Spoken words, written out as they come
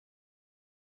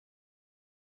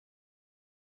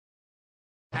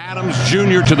Adams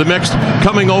Jr. to the mix,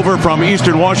 coming over from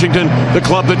Eastern Washington, the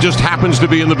club that just happens to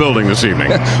be in the building this evening.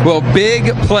 Well,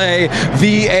 big play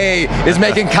VA is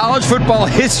making college football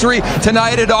history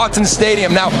tonight at Autzen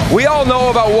Stadium. Now, we all know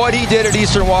about what he did at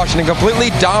Eastern Washington,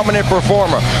 completely dominant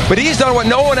performer. But he's done what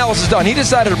no one else has done. He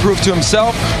decided to prove to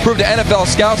himself, prove to NFL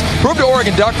scouts, prove to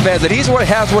Oregon Duck fans that he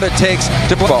has what it takes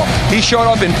to play ball. He showed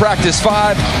up in practice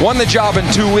 5, won the job in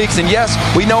 2 weeks, and yes,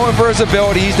 we know him for his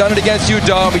ability. He's done it against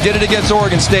UW, he did it against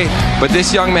Oregon State. But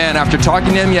this young man, after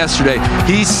talking to him yesterday,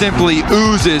 he simply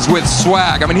oozes with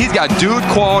swag. I mean, he's got dude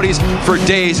qualities for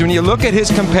days. When you look at his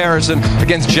comparison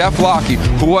against Jeff Locke,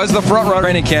 who was the front runner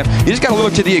in camp, you just got to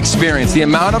look to the experience, the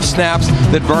amount of snaps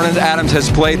that Vernon Adams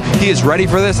has played. He is ready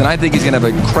for this, and I think he's going to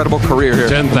have an incredible career here.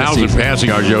 10,000 passing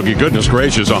yards, Yogi. Goodness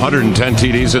gracious, 110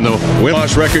 TDs in the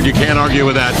win-loss record. You can't argue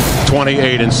with that.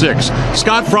 28-6.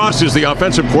 Scott Frost is the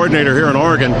offensive coordinator here in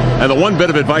Oregon, and the one bit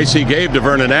of advice he gave to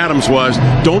Vernon Adams was,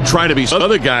 don't try to be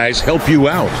other guys, help you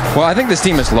out. Well, I think this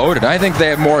team is loaded. I think they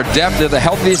have more depth. They're the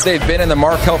healthiest they've been in the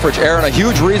Mark Helfrich era, and a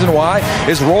huge reason why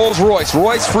is Rolls-Royce.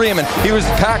 Royce Freeman, he was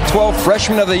Pac-12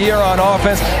 Freshman of the Year on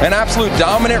offense, an absolute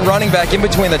dominant running back in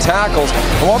between the tackles.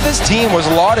 And while this team was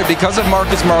lauded because of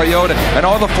Marcus Mariota and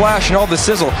all the flash and all the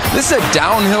sizzle, this is a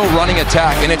downhill running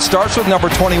attack, and it starts with number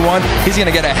 21. He's going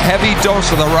to get a heavy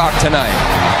dose of the rock tonight.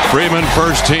 Freeman,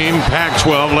 first team,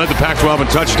 Pac-12, led the Pac-12 in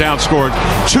touchdowns, scored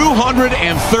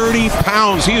 230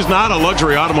 pounds. He is not a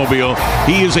luxury automobile.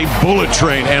 He is a bullet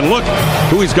train. And look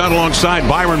who he's got alongside,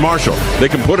 Byron Marshall. They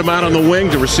can put him out on the wing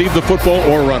to receive the football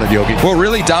or run it, Yogi. Well,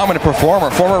 really dominant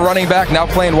performer. Former running back, now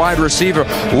playing wide receiver.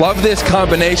 Love this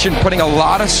combination, putting a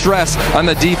lot of stress on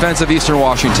the defense of Eastern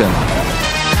Washington.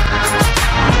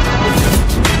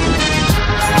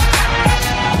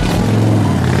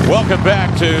 Welcome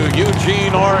back to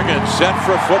Eugene, Oregon. Set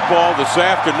for football this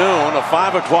afternoon. A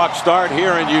 5 o'clock start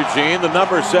here in Eugene. The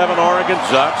number 7 Oregon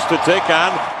Ducks to take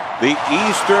on the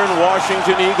Eastern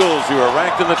Washington Eagles, who are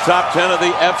ranked in the top 10 of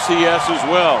the FCS as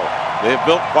well. They've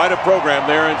built quite a program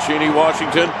there in Cheney,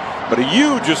 Washington. But a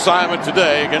huge assignment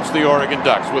today against the Oregon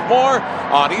Ducks. With more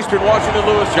on Eastern Washington,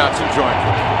 Lewis Johnson joins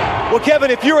us. Well,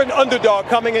 Kevin, if you're an underdog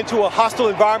coming into a hostile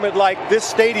environment like this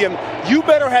stadium, you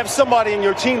better have somebody in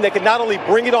your team that can not only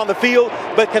bring it on the field,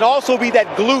 but can also be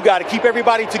that glue guy to keep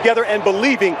everybody together and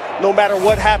believing no matter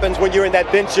what happens when you're in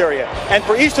that bench area. And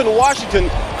for Eastern Washington,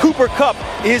 Cooper Kupp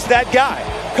is that guy.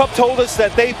 Kupp told us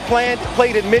that they've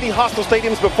played in many hostile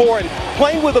stadiums before, and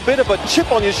playing with a bit of a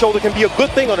chip on your shoulder can be a good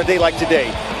thing on a day like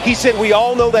today. He said, we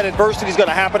all know that adversity is going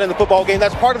to happen in the football game.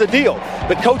 That's part of the deal.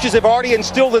 But coaches have already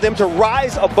instilled in them to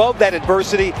rise above that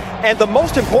adversity. And the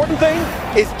most important thing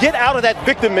is get out of that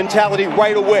victim mentality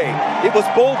right away. It was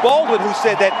Bo Baldwin who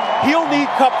said that he'll need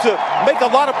Kupp to make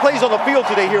a lot of plays on the field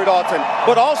today here at Autzen,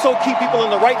 but also keep people in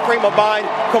the right frame of mind,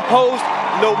 composed,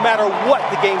 no matter what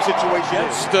the game situation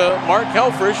is. Mark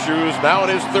Helfrich, who's now in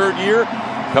his 3rd year,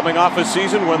 coming off a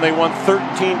season when they won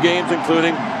 13 games,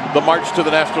 including the march to the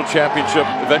national championship,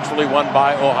 eventually won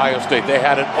by Ohio State. They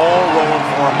had it all rolling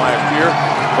for them last year.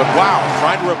 But wow,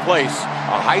 trying to replace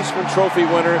a Heisman Trophy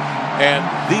winner and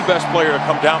the best player to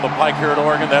come down the pike here at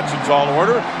Oregon, that's a tall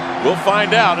order. We'll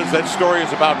find out as that story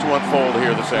is about to unfold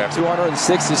here this afternoon.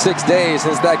 266 days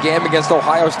since that game against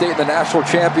Ohio State in the national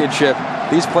championship.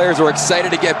 These players are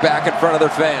excited to get back in front of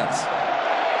their fans.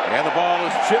 And the ball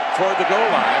is chipped toward the goal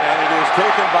line, and it is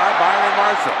taken by Byron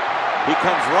Marshall. He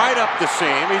comes right up the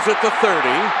seam. He's at the 30.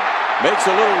 Makes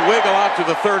a little wiggle out to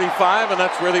the 35, and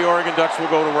that's where the Oregon Ducks will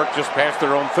go to work just past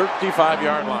their own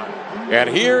 35-yard line. And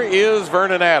here is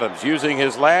Vernon Adams using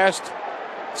his last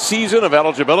season of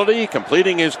eligibility,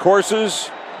 completing his courses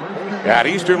at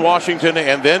Eastern Washington,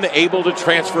 and then able to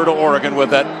transfer to Oregon with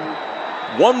that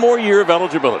one more year of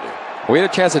eligibility. We had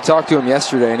a chance to talk to him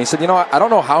yesterday, and he said, you know, I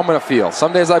don't know how I'm going to feel.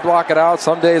 Some days I block it out.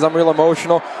 Some days I'm real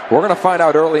emotional. We're going to find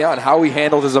out early on how he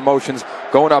handled his emotions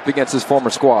going up against his former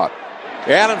squad.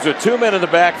 Adams with 2 men in the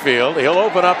backfield. He'll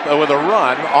open up with a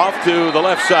run off to the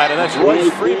left side, and that's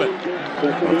Royce Freeman.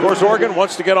 Of course, Oregon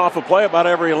wants to get off a play about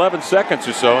every 11 seconds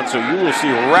or so, and so you will see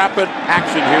rapid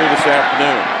action here this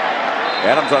afternoon.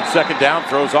 Adams on 2nd down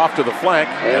throws off to the flank,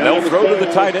 and they'll throw to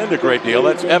the tight end a great deal.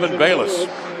 That's Evan Bayless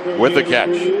with the catch.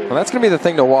 Well, that's going to be the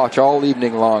thing to watch all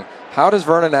evening long. How does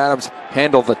Vernon Adams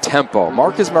handle the tempo?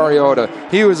 Marcus Mariota,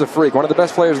 he was a freak, one of the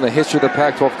best players in the history of the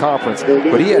Pac-12 Conference,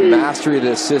 but he had mastery of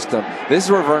this system. This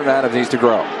is where Vernon Adams needs to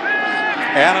grow.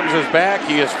 Adams is back.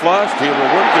 He is flushed. He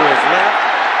will work to his left.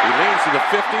 He leans to the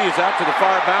 50, he's out to the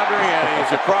far boundary, and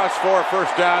he's across for a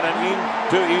first down and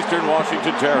into Eastern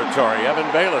Washington territory. Evan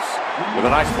Bayless with a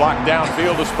nice block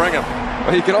downfield to spring him.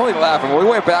 Well, you can only laugh. And we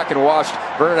went back and watched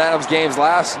Vernon Adams games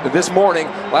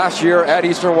last year at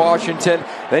Eastern Washington.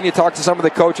 Then you talk to some of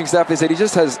the coaching staff. They said he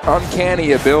just has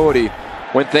uncanny ability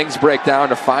when things break down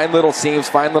to find little seams,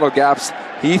 find little gaps.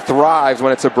 He thrives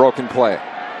when it's a broken play.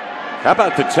 How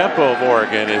about the tempo of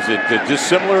Oregon? Is it just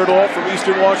similar at all from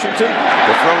Eastern Washington?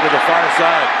 The throw to the far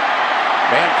side.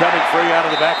 Man coming free out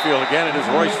of the backfield. Again, it is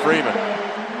Royce Freeman.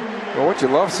 Well, what you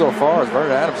love so far is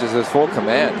Vernon Adams is his full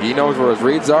command. He knows where his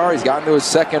reads are. He's gotten to his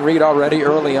second read already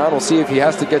early on. We'll see if he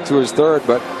has to get to his third,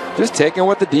 but just taking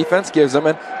what the defense gives him.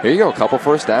 And here you go, a couple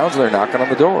first downs, and they're knocking on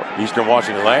the door. Eastern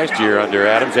Washington last year under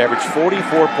Adams averaged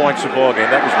 44 points a ball game.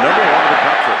 That was #1 in the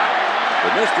country.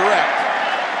 They misdirect.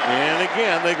 And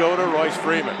again, they go to Royce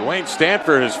Freeman. Dwayne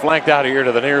Stanford is flanked out here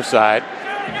to the near side.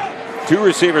 Two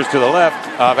receivers to the left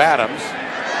of Adams.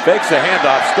 Fakes a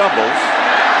handoff, stumbles.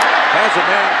 Has a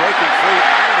man breaking free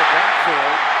out of the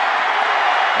backfield.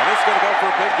 And it's going to go for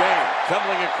a big gain.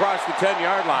 Tumbling across the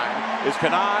 10-yard line is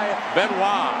Kenai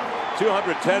Benoit.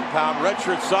 210-pound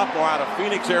redshirt sophomore out of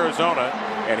Phoenix, Arizona.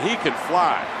 And he can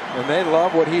fly. And they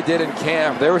love what he did in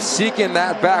camp. They were seeking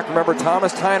that back. Remember,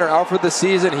 Thomas Tyner out for the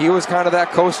season. He was kind of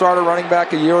that co-starter running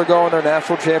back a year ago in their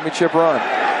national championship run.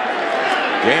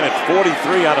 Gain at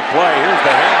 43 on a play. Here's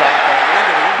the handoff. And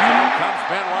into the end zone comes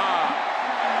Benoit.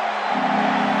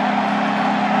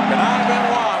 Kenai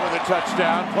Benoit with a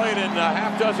touchdown. Played in a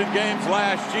half-dozen games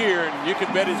last year, and you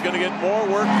can bet he's going to get more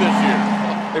work this year.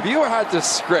 If you had to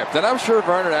script, and I'm sure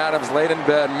Vernon Adams laid in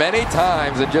bed many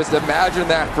times and just imagined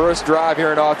that first drive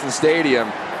here in Autzen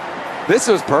Stadium, this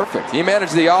was perfect. He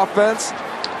managed the offense.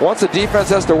 Once the defense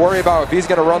has to worry about if he's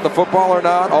going to run the football or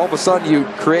not, all of a sudden you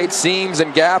create seams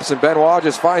and gaps, and Benoit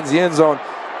just finds the end zone.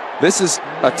 This is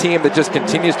a team that just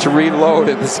continues to reload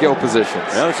at the skill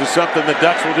positions. Well, this is something the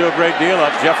Ducks will do a great deal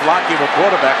of. Jeff Locke, the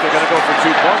quarterback, they're going to go for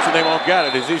 2 points, and they won't get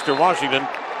it. As Eastern Washington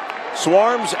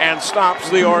swarms and stops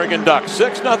the Oregon Ducks.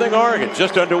 6-0 Oregon,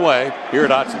 just underway here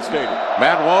at Autzen Stadium.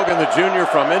 Matt Wogan, the junior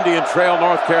from Indian Trail,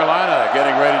 North Carolina,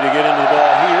 getting ready to get into the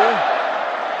ball here.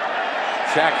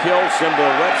 Shaq Hill, Simba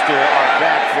Webster are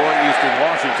back for Eastern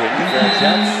Washington. Fair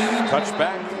catch,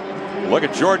 touchback. Look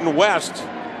at Jordan West.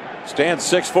 Stands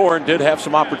 6'4" and did have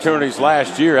some opportunities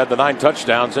last year. Had the 9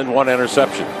 touchdowns and 1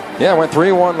 interception. Yeah, went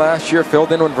 3-1 last year.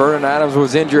 Filled in when Vernon Adams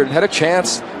was injured and had a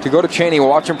chance to go to Cheney,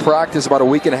 watch him practice about a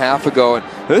week and a half ago. And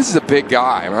this is a big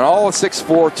guy. I mean, all of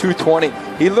 6'4", 220.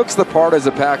 He looks the part as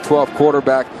a Pac-12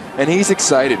 quarterback, and he's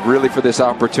excited really for this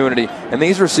opportunity. And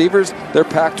these receivers, they're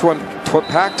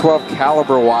Pac-12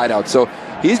 caliber wideouts. So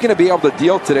he's going to be able to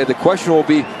deal today. The question will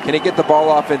be, can he get the ball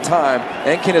off in time,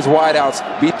 and can his wideouts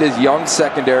beat this young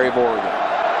secondary of Oregon?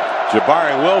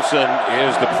 Jabari Wilson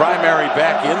is the primary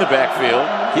back in the backfield.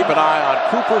 Keep an eye on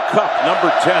Cooper Kupp, number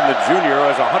 10, the junior,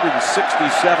 who has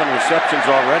 167 receptions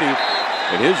already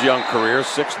in his young career,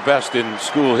 6th best in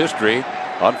school history.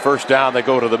 On first down, they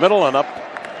go to the middle, and up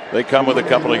they come with a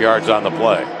couple of yards on the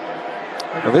play.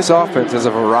 Now, this offense has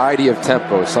a variety of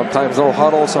tempos. Sometimes they'll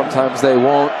huddle, sometimes they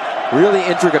won't. Really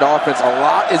intricate offense. A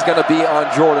lot is going to be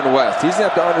on Jordan West. He's going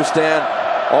to have to understand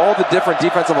all the different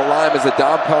defensive alignments that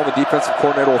Don Pell, the defensive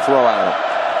coordinator, will throw at him.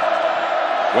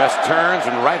 West turns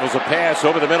and rifles a pass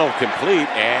over the middle, complete,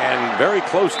 and very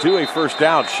close to a first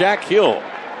down. Shaq Hill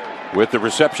with the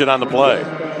reception on the play.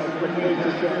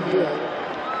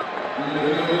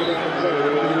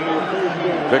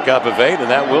 Pick up of 8, and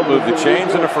that will move the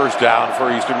chains and a first down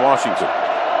for Eastern Washington.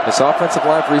 This offensive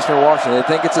line for Eastern Washington, they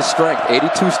think it's a strength.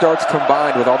 82 starts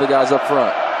combined with all the guys up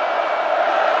front.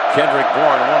 Kendrick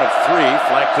Bourne, 1 of 3,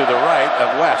 flanked to the right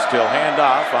of West. He'll hand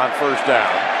off on first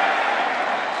down.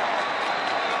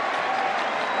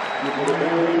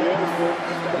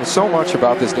 There's so much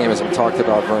about this game as we talked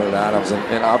about Vernon Adams,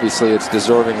 and obviously it's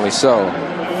deservingly so.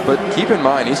 But keep in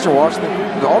mind, Eastern Washington,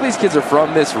 all these kids are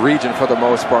from this region for the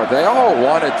most part. They all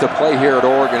wanted to play here at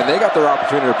Oregon, and they got their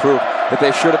opportunity to prove that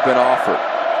they should have been offered.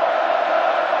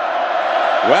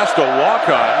 West will walk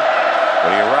on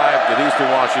when he arrived at Eastern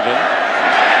Washington.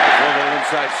 A little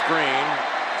inside screen.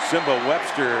 Simba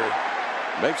Webster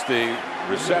makes the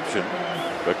reception,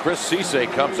 but Chris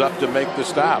Cisse comes up to make the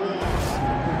stop.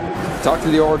 Talk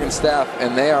to the Oregon staff,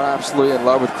 and they are absolutely in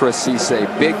love with Chris Cisse.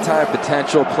 Big-time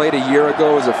potential. Played a year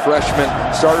ago as a freshman.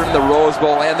 Started in the Rose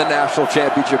Bowl and the national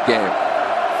championship game.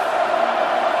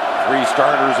 3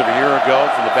 starters of a year ago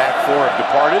from the back 4 have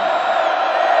departed.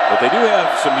 But they do have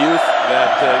some youth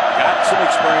that got some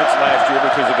experience last year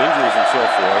because of injuries and so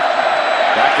forth.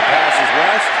 Got to pass his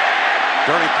West.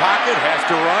 Dirty pocket, has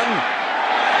to run.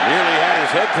 Nearly had his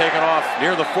his head taken off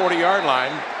near the 40-yard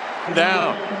line.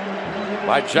 Down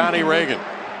by Johnny Reagan.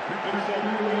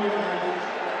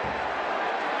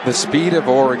 The speed of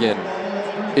Oregon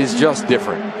is just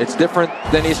different. It's different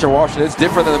than Eastern Washington. It's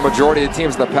different than the majority of the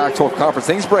teams in the Pac-12 conference.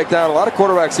 Things break down. A lot of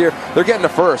quarterbacks here, they're getting to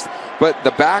first. But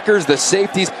the backers, the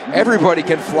safeties, everybody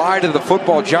can fly to the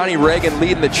football. Johnny Reagan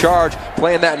leading the charge,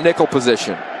 playing that nickel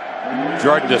position.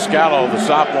 Jordan Descalo, the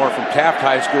sophomore from Taft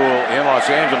High School in Los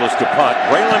Angeles, to punt.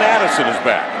 Braylon Addison is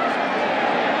back.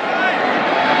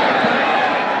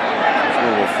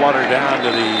 Will flutter down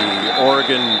to the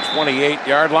Oregon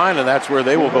 28-yard line, and that's where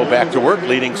they will go back to work,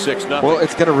 leading 6-0. Well,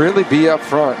 it's going to really be up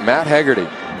front. Matt Hegarty,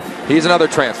 he's another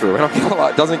transfer. We don't get a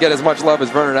lot, doesn't get as much love as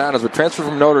Vernon Adams, but transfer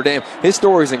from Notre Dame. His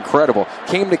story is incredible.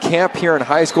 Came to camp here in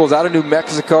high schools out of New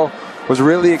Mexico. Was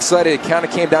really excited. It kind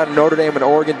of came down to Notre Dame and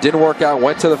Oregon. Didn't work out.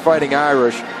 Went to the Fighting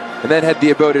Irish, and then had the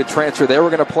ability to transfer. They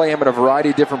were going to play him in a variety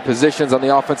of different positions on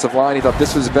the offensive line. He thought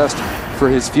this was best for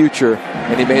his future,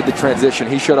 and he made the transition.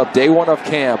 He showed up day one of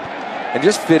camp and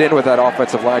just fit in with that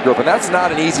offensive line group, and that's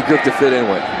not an easy group to fit in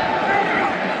with.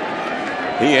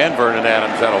 He and Vernon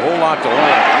Adams had a whole lot to learn.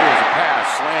 Here's a pass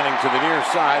slanting to the near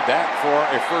side. That for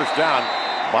a first down.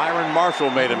 Byron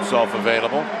Marshall made himself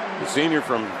available. The senior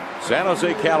from San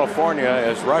Jose, California,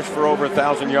 has rushed for over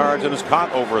 1,000 yards and has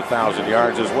caught over 1,000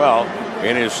 yards as well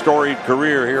in his storied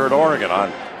career here at Oregon.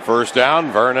 On first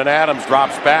down, Vernon Adams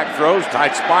drops back, throws,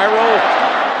 tight spiral,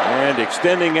 and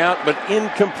extending out, but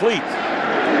incomplete.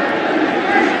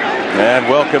 And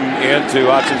welcome into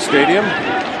Autzen Stadium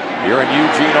here in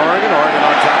Eugene, Oregon. Oregon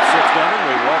on top 6-0.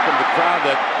 We welcome the crowd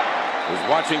that was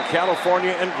watching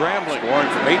California and Grambling, scoring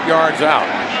from 8 yards out.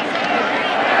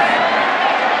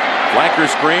 Flanker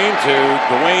screen to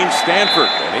Dwayne Stanford,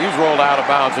 and he's rolled out of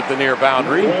bounds at the near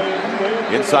boundary.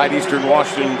 Inside Eastern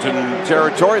Washington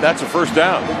territory, that's a first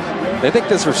down. They think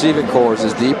this receiving core is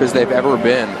as deep as they've ever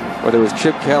been, whether it was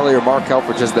Chip Kelly or Mark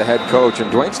Helfrich as the head coach,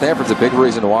 and Dwayne Stanford's a big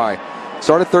reason why.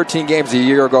 Started 13 games a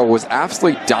year ago, was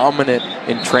absolutely dominant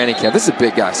in training camp. This is a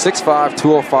big guy, 6'5",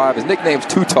 205. His nickname's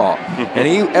Too Tall. And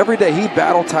every day he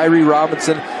battled Tyree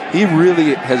Robinson. He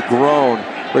really has grown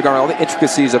regarding all the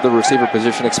intricacies of the receiver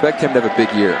position. Expect him to have a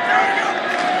big year.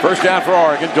 First down for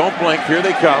Oregon. Don't blink. Here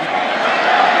they come.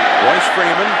 Royce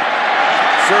Freeman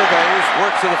surveys,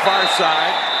 works to the far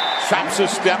side, chops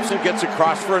his steps and gets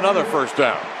across for another first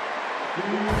down.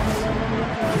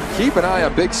 Keep an eye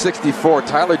on big 64,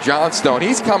 Tyler Johnstone.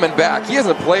 He's coming back. He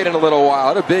hasn't played in a little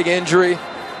while. Had a big injury.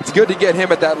 It's good to get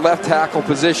him at that left tackle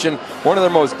position. One of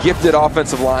their most gifted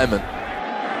offensive linemen.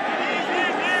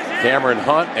 Cameron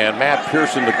Hunt and Matt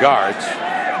Pearson, the guards.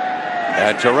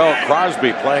 And Terrell Crosby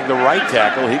playing the right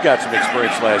tackle. He got some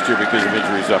experience last year because of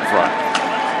injuries up front.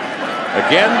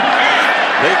 Again,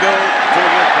 they go to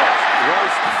the near post.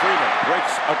 Royce Freeman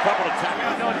breaks a couple of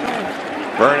tackles.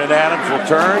 Vernon Adams will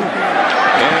turn,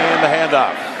 and the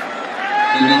handoff.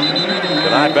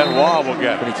 Tonight, Benoit will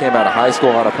get it. When he came out of high school,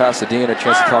 out of Pasadena, a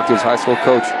chance to talk to his high school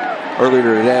coach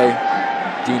earlier today,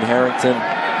 Dean Harrington.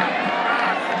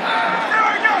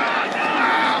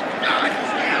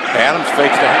 Adams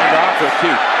fakes the handoff to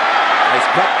Keith. Nice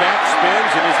cutback,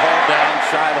 spins, and is hauled down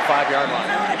shy of the 5-yard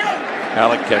line.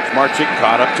 Alec Kechmarchik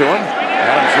caught up to him.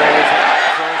 Adams rolls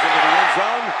into the end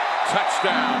zone.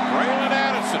 Touchdown, Braylon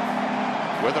Addison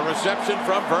with a reception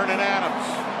from Vernon Adams.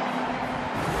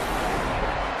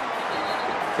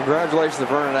 Congratulations to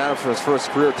Vernon Adams for his first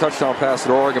career touchdown pass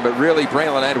at Oregon, but really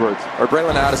Braylon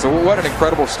Addison, what an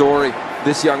incredible story.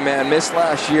 This young man missed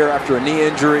last year after a knee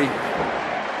injury,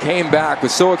 came back,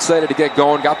 was so excited to get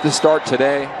going, got the start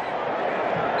today.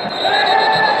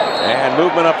 And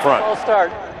movement up front. All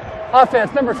start.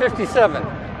 Offense, number 57,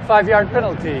 5-yard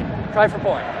penalty, try for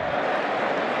point.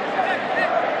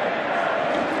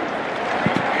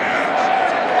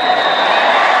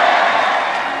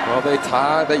 Well, they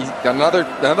tie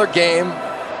another game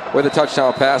with a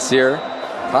touchdown pass here.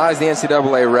 Ties the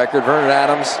NCAA record. Vernon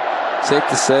Adams, safe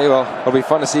to say, well, it'll be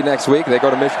fun to see next week. They go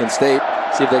to Michigan State,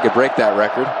 see if they could break that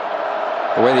record.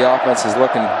 The way the offense is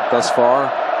looking thus far,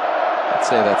 I'd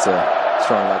say that's a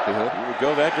strong likelihood. We would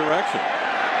go that direction.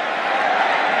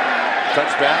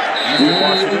 Touchback, Eastern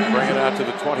Washington, bring it out to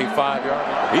the 25-yard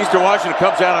line. Eastern Washington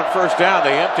comes out on first down.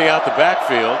 They empty out the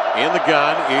backfield. In the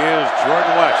gun is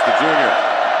Jordan West, the junior.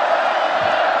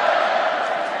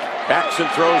 Backs and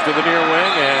throws to the near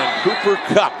wing, and Cooper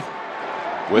Kupp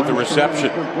with the reception.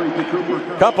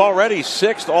 Kupp already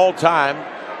 6th all-time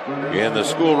in the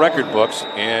school record books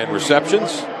in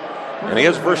receptions, and he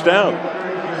has a first down.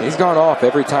 He's gone off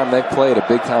every time they've played a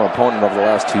big-time opponent over the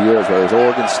last 2 years, whether it was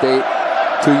Oregon State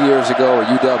 2 years ago or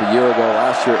UW a year ago.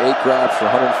 Last year, 8 grabs for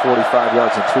 145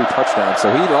 yards and 3 touchdowns.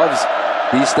 So he loves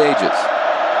these stages.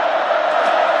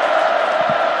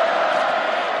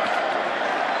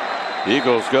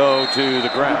 Eagles go to the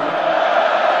ground.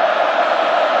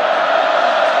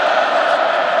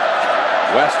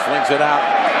 West flings it out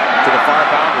to the far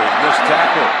boundary. Missed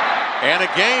tackle. And a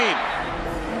gain.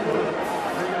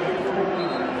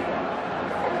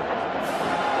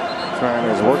 Trying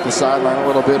to work the sideline a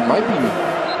little bit. Might be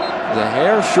the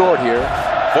hair short here.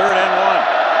 3rd and 1.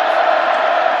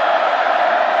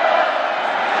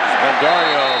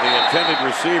 Spendario, the intended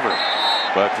receiver.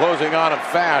 But closing on him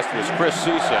fast was Chris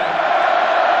Cisse.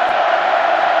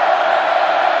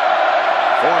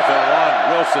 4th and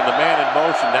 1. Wilson, the man in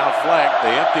motion, now flanked.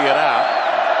 They empty it out.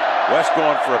 West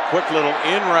going for a quick little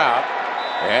in route.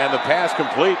 And the pass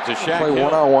complete to Shaq Play Hill.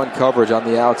 one-on-one coverage on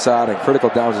the outside and critical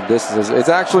downs and distances. It's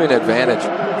actually an advantage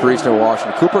for Eastern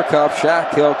Washington. Cooper Kupp,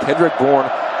 Shaq Hill, Kendrick Bourne,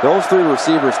 those 3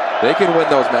 receivers, they can win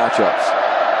those matchups.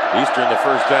 Eastern the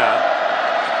first down.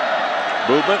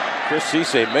 Movement. Chris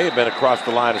Cisse may have been across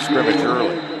the line of scrimmage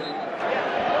early.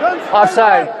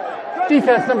 Offside.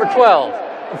 Defense number 12.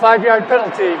 A 5-yard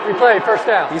penalty. Replay, first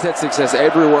down. He's had success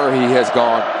everywhere he has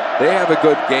gone. They have a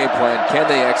good game plan. Can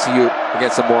they execute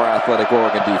against a more athletic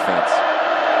Oregon defense?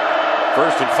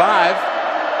 1st and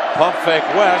 5. Pump fake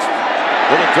West.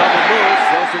 Little double move.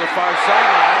 Throws to the far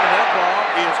sideline. And that ball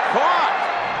is caught.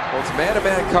 Well, it's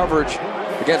man-to-man coverage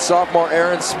against sophomore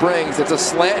Aaron Springs. It's a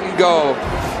slant and go.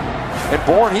 And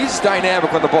Bourne, he's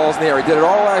dynamic when the ball's in the air. He did it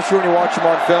all last year when you watch him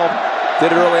on film.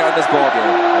 Did it early on in this ball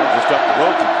game. Just up the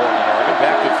road from Portland, Oregon.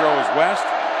 Back to throw is West.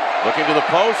 Looking to the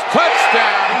post.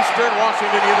 Touchdown, Eastern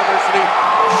Washington University.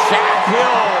 Shaq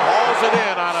Hill hauls it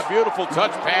in on a beautiful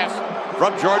touch pass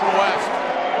from Jordan West.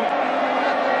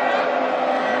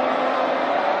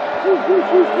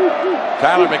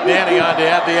 Tyler McNanny on to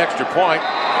add the extra point.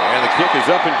 And the kick is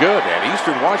up and good. And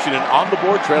Eastern Washington on the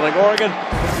board, trailing Oregon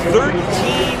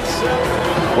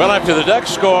 13-7. Well, after the Ducks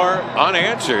score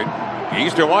unanswered,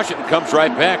 Eastern Washington comes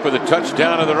right back with a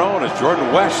touchdown of their own as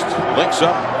Jordan West links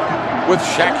up with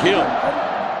Shaq Hill.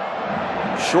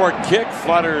 Short kick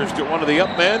flutters to one of the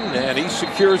up men, and he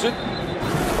secures it.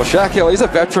 Well, Shaq Hill, he's a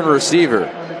veteran receiver.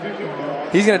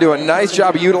 He's going to do a nice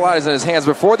job of utilizing his hands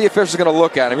before the official's going to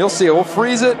look at him. You'll see, we'll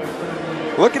freeze it.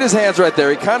 Look at his hands right there.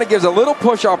 He kind of gives a little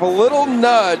push off, a little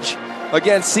nudge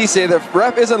against Cisse. The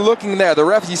ref isn't looking there. The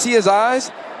ref, you see his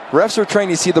eyes? Refs are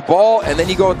trained, you see the ball, and then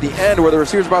you go at the end where the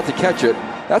receiver's about to catch it.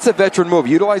 That's a veteran move.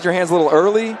 You utilize your hands a little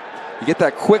early. You get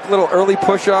that quick little early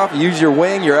push off. You use your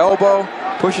wing, your elbow,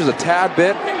 pushes a tad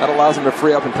bit. That allows him to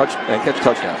free up and catch a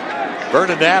touchdown.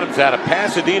 Vernon Adams out of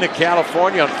Pasadena,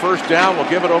 California on 1st down. We'll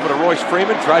give it over to Royce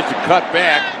Freeman. Tries to cut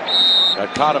back.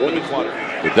 Got caught up in the clutter.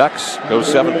 The Ducks go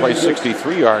 7 plays,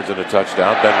 63 yards and a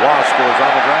touchdown. Benoit scores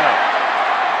on the ground.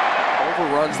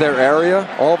 Overruns their area.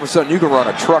 All of a sudden, you can run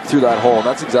a truck through that hole. And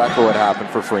that's exactly what happened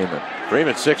for Freeman.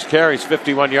 Freeman, 6 carries,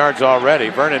 51 yards already.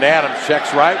 Vernon Adams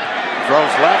checks right.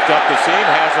 Throws left up the seam.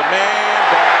 Has a man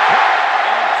back.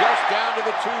 Just down to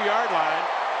the 2-yard line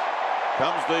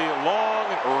comes the long,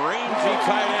 rangy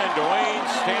tight end, Dwayne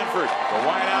Stanford, the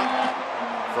wideout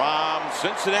from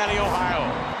Cincinnati, Ohio.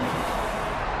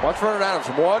 Watch Vernon Adams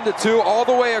from 1 to 2, all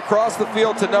the way across the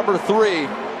field to number 3.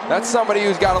 That's somebody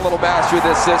who's got a little mastery of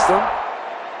this system.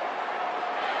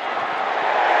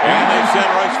 And they send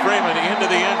Royce Freeman into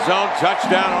the end zone.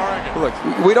 Touchdown, Oregon.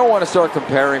 Look, we don't want to start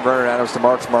comparing Vernon Adams to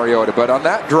Marcus Mariota, but on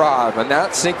that drive, on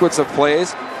that sequence of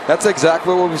plays, that's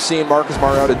exactly what we've seen Marcus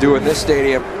Mariota do in this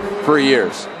stadium for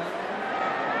years.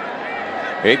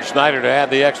 Aiden Snyder to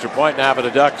add the extra point now for the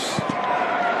Ducks.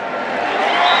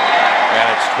 And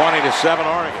it's 20-7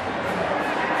 Oregon.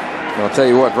 I'll tell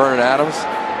you what, Vernon Adams,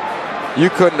 you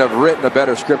couldn't have written a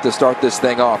better script to start this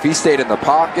thing off. He stayed in the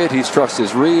pocket. He's trusted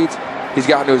his reads. He's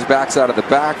gotten to his backside of the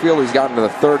backfield. He's gotten to the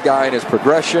 3rd guy in his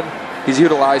progression. He's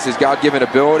utilized his God-given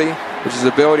ability, which is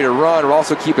the ability to run, but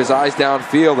also keep his eyes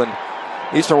downfield.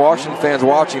 And Eastern Washington fans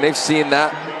watching, they've seen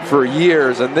that for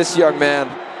years. And this young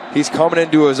man, he's coming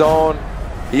into his own.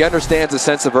 He understands the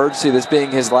sense of urgency, this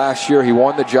being his last year. He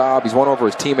won the job. He's won over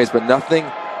his teammates, but nothing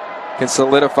can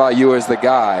solidify you as the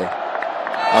guy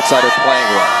outside of playing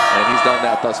well. And he's done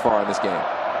that thus far in this game.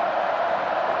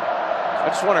 I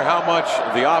just wonder how much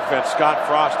of the offense Scott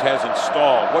Frost has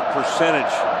installed. What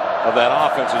percentage of that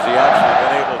offense has he actually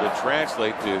been able to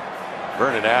translate to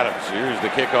Vernon Adams? Here's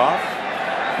the kickoff.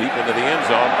 Deep into the end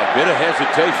zone. A bit of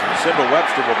hesitation. Sybil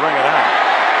Webster will bring it out.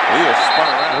 He has spun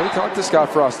around. We talked to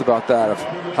Scott Frost about that. Of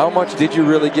how much did you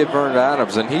really give Vernon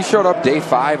Adams? And he showed up day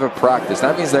 5 of practice.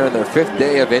 That means they're in their 5th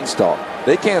day of install.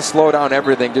 They can't slow down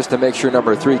everything just to make sure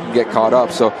number 3 can get caught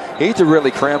up. So he had to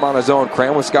really cram on his own,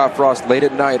 cram with Scott Frost late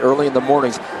at night, early in the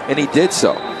mornings, and he did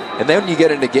so. And then when you get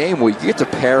into game week, you get to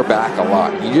pare back a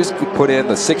lot. You just put in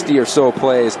the 60 or so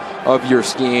plays of your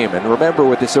scheme. And remember,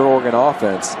 with this Oregon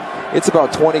offense, it's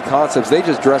about 20 concepts. They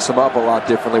just dress them up a lot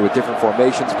differently with different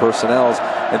formations, personnels,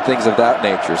 and things of that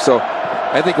nature. So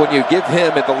I think when you give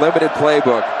him at the limited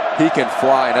playbook, he can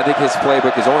fly. And I think his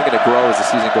playbook is only going to grow as the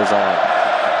season goes on.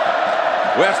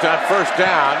 West on first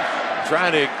down,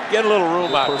 trying to get a little room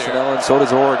out personnel, there. And so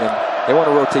does Oregon. They want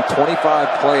to rotate 25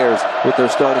 players with their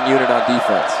starting unit on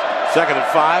defense. 2nd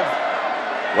and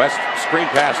 5. West screen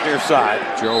pass near side.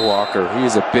 Joe Walker, he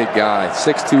is a big guy.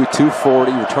 6'2",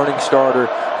 240, returning starter.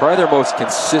 Probably their most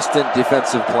consistent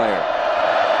defensive player.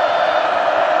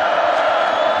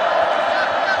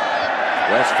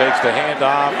 West fakes the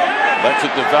handoff, lets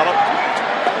it develop.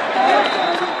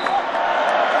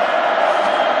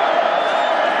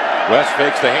 West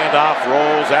fakes the handoff,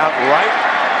 rolls out right.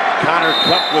 Cooper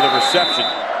Kupp with a reception.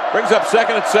 Brings up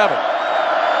 2nd and 7.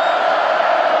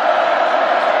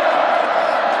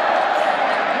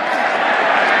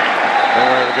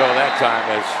 Nowhere to go that time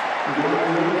as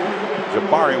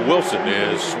Jabari Wilson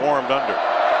is swarmed under.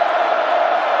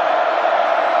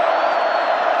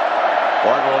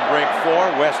 Oregon will bring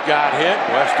 4. West got hit.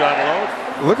 West unload.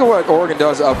 Look at what Oregon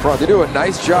does up front. They do a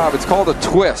nice job. It's called a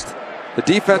twist. The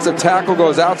defensive tackle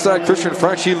goes outside. Christian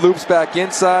French, he loops back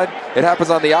inside. It happens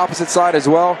on the opposite side as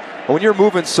well. And when you're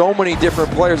moving so many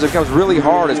different players, it becomes really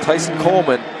hard as Tyson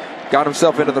Coleman got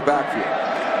himself into the backfield.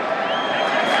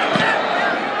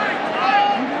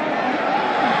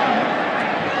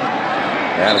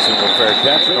 Addison will fair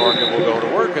catch, and Oregon will go to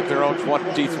work at their own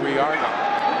 23-yard line.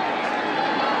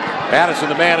 Addison,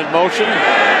 the man in motion.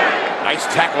 Nice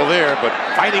tackle there, but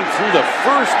fighting through the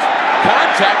first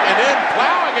contact and then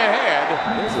plowing ahead.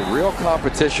 There's a real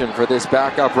competition for this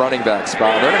backup running back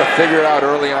spot. They're going to figure it out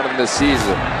early on in this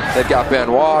season. They've got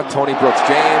Benoit, Tony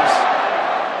Brooks-James.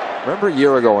 Remember a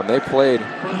year ago when they played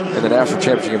in the national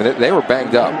championship game, they were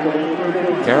banged up.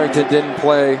 Carrington didn't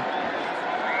play.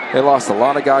 They lost a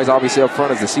lot of guys, obviously, up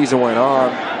front as the season went on.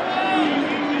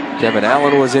 Kevin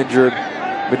Allen was injured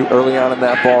early on in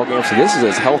that ball game, so this is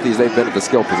as healthy as they've been at the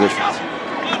skill positions.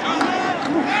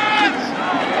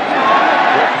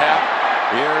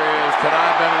 Here is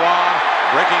Kanai Benoit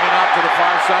breaking it up to the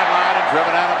far sideline and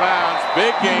driven out of bounds.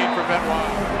 Big gain for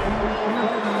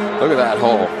Benoit. Look at that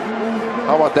hole.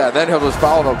 How about that? Then he'll just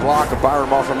follow the block of Byron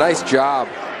Marshall. Nice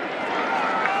job.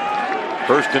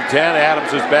 1st and 10.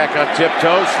 Adams is back on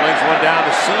tiptoes, slings one down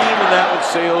the seam, and that one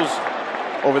sails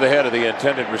over the head of the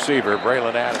intended receiver,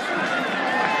 Braylon Adams.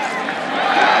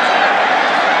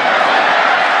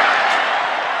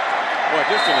 Boy,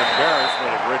 just an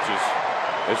embarrassment of riches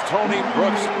as Tony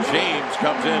Brooks-James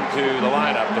comes into the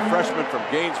lineup, the freshman from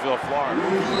Gainesville, Florida.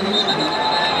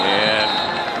 And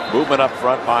movement up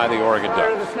front by the Oregon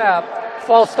Ducks. The snap,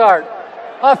 false start.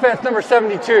 Offense number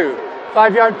 72,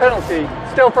 5-yard penalty,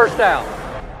 still first down.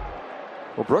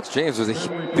 Well, Brooks-James was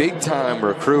a big-time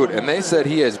recruit, and they said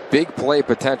he has big play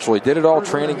potential. He did it all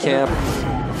training camp,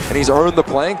 and he's earned the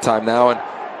playing time now.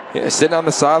 And sitting on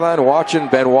the sideline watching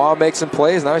Benoit make some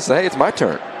plays. Now he said, hey, it's my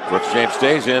turn. Brooks-James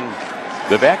stays in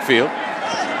the backfield.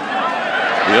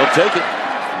 He'll take it.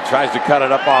 He tries to cut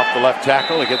it up off the left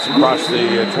tackle. He gets across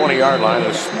the 20-yard line.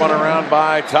 It's spun around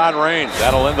by Todd Raines.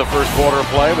 That'll end the first quarter of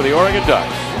play for the Oregon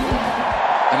Ducks.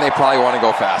 And they probably want to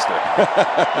go faster.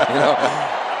 You know,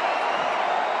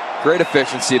 great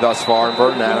efficiency thus far in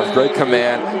Vernon Adams. Great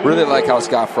command. Really like how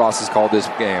Scott Frost has called this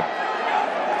game.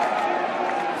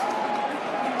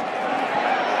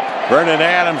 Vernon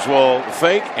Adams will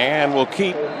fake and will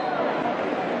keep.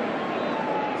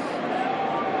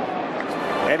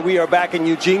 And we are back in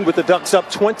Eugene with the Ducks up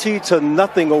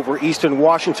 20-0 over Eastern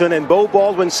Washington. And Bo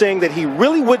Baldwin saying that he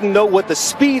really wouldn't know what the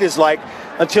speed is like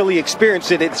until he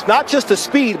experienced it. It's not just the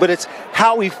speed, but it's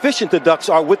how efficient the Ducks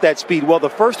are with that speed. Well, the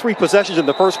first 3 possessions in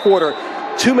the first quarter,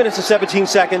 2 minutes and 17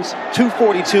 seconds,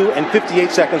 2:42 and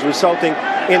 58 seconds, resulting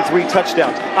in 3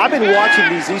 touchdowns. I've been watching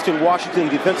these Eastern Washington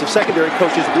defensive secondary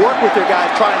coaches work with their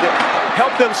guys, trying to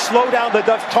help them slow down the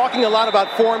Ducks, talking a lot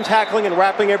about form tackling and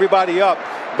wrapping everybody up.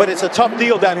 But it's a tough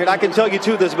deal down here. And I can tell you,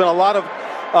 too, there's been a lot of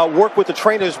work with the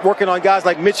trainers working on guys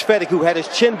like Mitch Fettig, who had his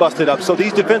chin busted up. So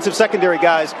these defensive secondary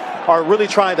guys are really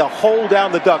trying to hold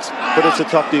down the Ducks, but it's a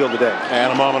tough deal today.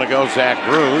 And a moment ago, Zach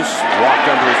Bruce walked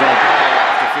under his own power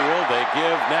off the field. They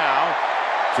give now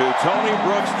to Tony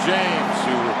Brooks-James,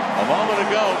 who a moment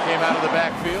ago came out of the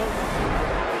backfield.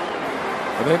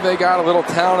 I think they got a little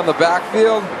talent in the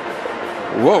backfield.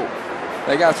 Whoa.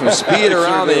 They got some speed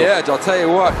around the edge. I'll tell you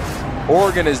what.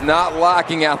 Oregon is not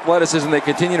lacking athleticism. They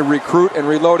continue to recruit and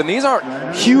reload. And these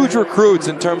aren't huge recruits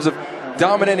in terms of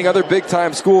dominating other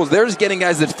big-time schools. They're just getting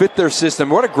guys that fit their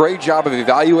system. What a great job of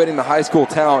evaluating the high school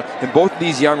talent in both of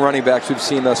these young running backs we've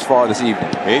seen thus far this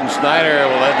evening. Hayden Snyder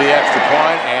will lead the extra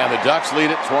point, and the Ducks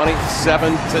lead it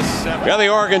 27-7. Yeah, the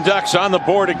Oregon Ducks on the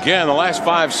board again. The last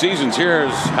 5 seasons,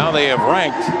 here's how they have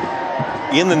ranked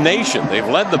in the nation. They've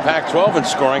led the Pac-12 in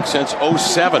scoring since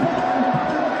 2007.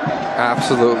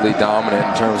 Absolutely dominant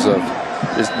in terms of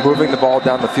just moving the ball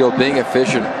down the field, being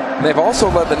efficient. And they've also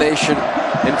led the nation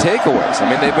in takeaways. I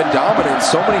mean, they've been dominant in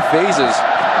so many phases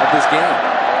of this game.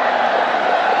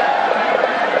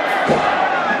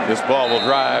 This ball will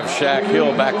drive Shaq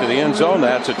Hill back to the end zone.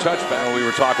 That's a touchdown. We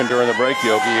were talking during the break,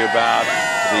 Yogi, about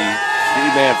the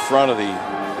three-man front of the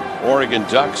Oregon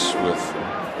Ducks with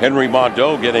Henry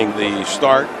Mondeau getting the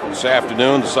start this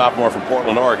afternoon, the sophomore from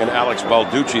Portland, Oregon, Alex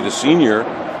Balducci, the senior,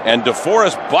 and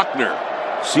DeForest Buckner,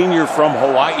 senior from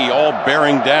Hawaii, all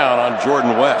bearing down on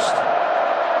Jordan West.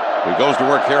 He goes to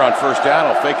work here on first down.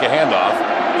 He'll fake a handoff.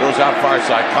 Throws out far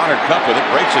side. Cooper Kupp with it.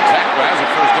 Breaks a tackle. Has a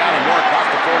first down and more across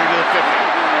the 40 to the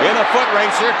 50. In a foot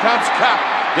race, here comes Kupp.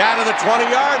 Down to the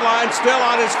 20-yard line. Still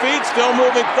on his feet. Still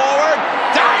moving forward.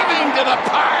 Diving to the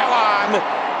pylon.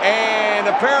 And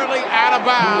apparently out of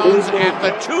bounds at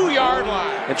the 2-yard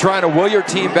line. And trying to will your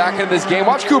team back into this game.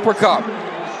 Watch Cooper Kupp.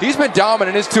 He's been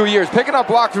dominant in his 2 years, picking up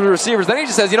blocks from the receivers. Then he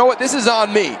just says, you know what, this is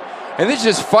on me. And this is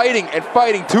just fighting and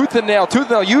fighting, tooth and nail,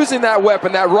 using that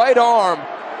weapon, that right arm.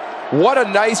 What a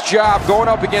nice job going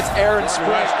up against Aaron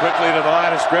Sprint. Quickly to the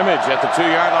line of scrimmage at the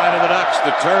 2-yard line of the Ducks.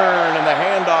 The turn and the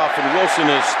handoff, and Wilson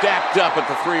is stacked up at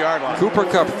the 3-yard line. Cooper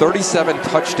Kupp, 37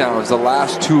 touchdowns the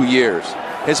last 2 years.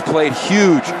 Has played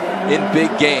huge in big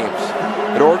games.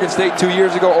 At Oregon State 2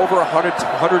 years ago, over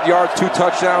 100 yards, 2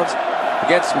 touchdowns.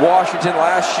 Against Washington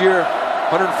last year,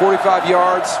 145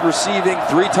 yards receiving,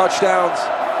 3 touchdowns.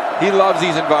 He loves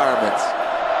these environments.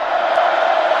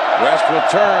 West will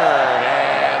turn,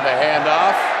 and the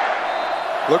handoff.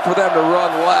 Look for them to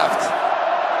run left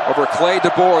over Clay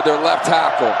DeBoer, their left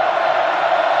tackle.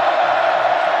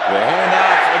 The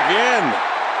handoff again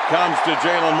comes to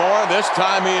Jalen Moore. This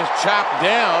time he is chopped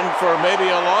down for maybe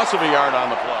a loss of a yard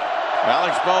on the play.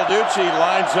 Alex Balducci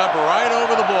lines up right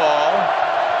over the ball.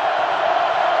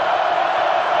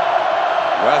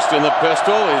 West in the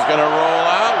pistol. He's going to roll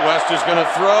out. West is going to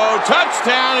throw.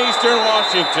 Touchdown, Eastern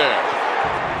Washington.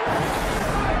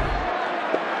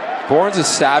 Bourne's a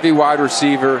savvy wide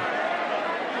receiver.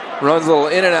 Runs a little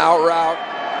in and out route.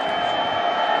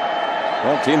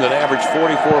 Well, a team that averaged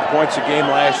 44 points a game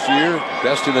last year.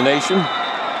 Best in the nation.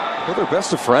 Well, they're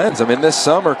best of friends. I mean, this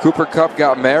summer, Cooper Kupp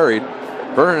got married.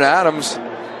 Vernon Adams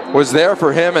was there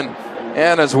for him and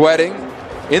Anna's wedding.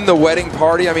 In the wedding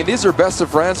party. I mean, these are best of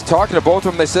friends. Talking to both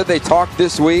of them, they said they talked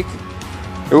this week.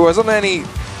 It wasn't any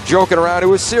joking around. It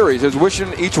was serious. It was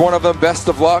wishing each one of them best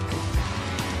of luck.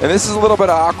 And this is a little bit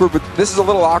awkward, but this is a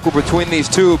little awkward between these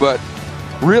two, but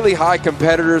really high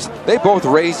competitors. They both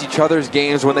raised each other's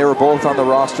games when they were both on the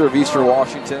roster of Eastern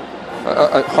Washington.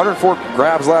 104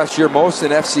 grabs last year, most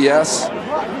in FCS.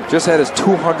 Just had his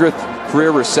 200th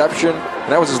career reception,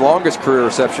 and that was his longest career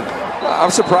reception.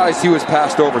 I'm surprised he was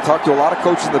passed over. Talked to a lot of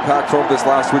coaches in the Pac-12 this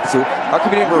last week, so how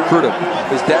come he didn't recruit him?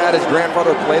 His dad, his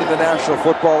grandfather played in the National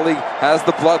Football League, has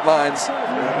the bloodlines,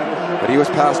 but he was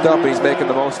passed up and he's making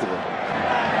the most of it.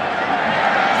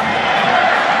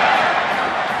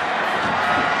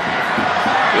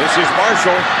 This is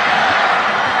Marshall.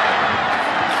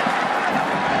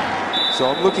 So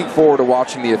I'm looking forward to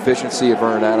watching the efficiency of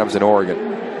Vernon Adams in Oregon.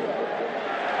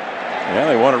 Yeah,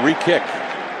 they want to re-kick.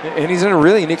 And he's in a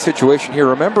really unique situation here.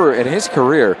 Remember, in his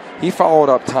career, he followed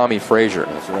up Tommy Frazier.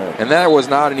 That's right. And that was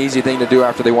not an easy thing to do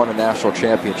after they won a national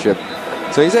championship.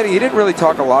 So he said he didn't really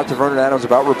talk a lot to Vernon Adams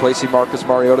about replacing Marcus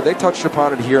Mariota. They touched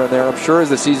upon it here and there. I'm sure as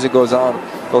the season goes on,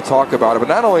 they'll talk about it. But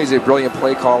not only is he a brilliant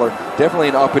play caller, definitely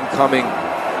an up-and-coming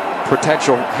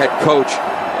potential head coach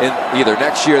in either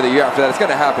next year or the year after that. It's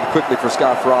going to happen quickly for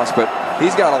Scott Frost, but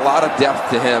he's got a lot of depth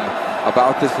to him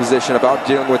about this position, about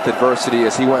dealing with adversity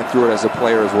as he went through it as a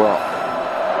player as well.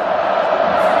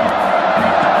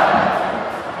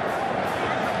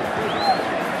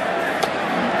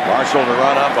 Marshall to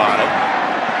run up on it.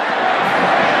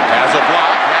 Has a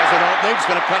block, has an opening. He's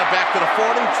going to cut it back to the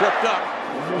 40, tripped up.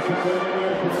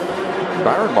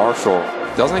 Byron Marshall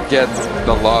doesn't get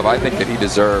the love I think that he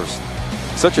deserves.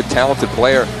 Such a talented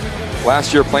player.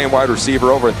 Last year playing wide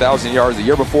receiver, over 1,000 yards. The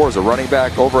year before as a running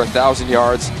back, over 1,000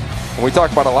 yards. When we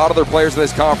talk about a lot of other players in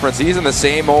this conference, he's in the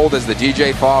same mold as the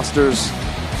DJ Fosters,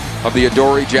 of the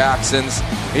Adoree Jacksons.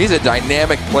 He's a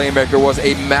dynamic playmaker, was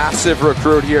a massive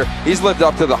recruit here. He's lived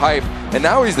up to the hype, and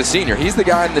now he's the senior. He's the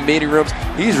guy in the meeting rooms.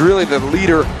 He's really the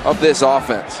leader of this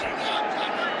offense.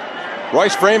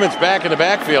 Royce Freeman's back in the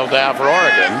backfield now for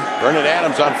Oregon. Vernon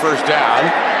Adams on first down.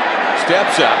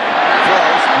 Steps up.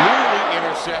 Throws. Nearly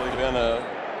intercepted. Been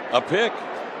a pick.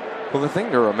 Well, the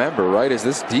thing to remember, right, is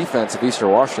this defense of Eastern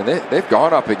Washington, they've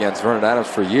gone up against Vernon Adams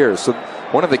for years. So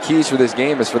one of the keys for this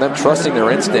game is for them trusting their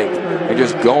instinct and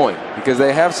just going, because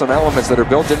they have some elements that are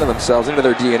built into themselves, into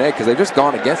their DNA, because they've just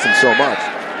gone against them so much.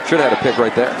 Should have had a pick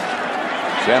right there.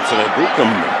 Samson and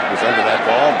Buckham was under that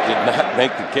ball, did not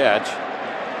make the catch.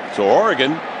 So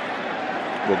Oregon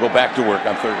will go back to work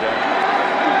on third down.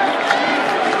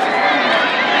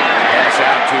 Pass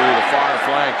out to the far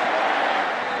flank.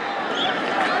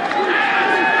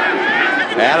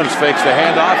 Adams fakes the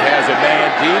handoff, has a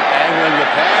man deep, angling the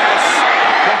pass.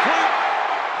 Complete.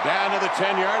 Down to the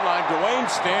 10-yard line. Dwayne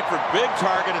Stanford, big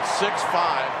target at 6'5".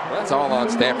 Well, that's all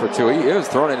on Stanford, too. He was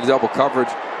thrown into double coverage.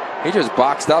 He just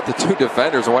boxed out the two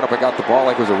defenders and went up and got the ball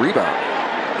like it was a rebound.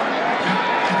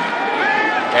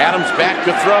 Adams back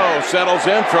to throw, settles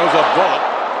in, throws a bullet.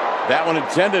 That one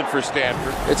intended for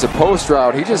Stanford. It's a post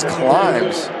route. He just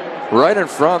climbs right in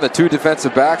front of the two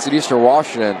defensive backs at Eastern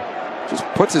Washington. Just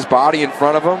puts his body in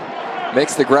front of him,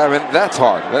 makes the grab, and that's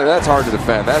hard. That's hard to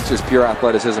defend. That's just pure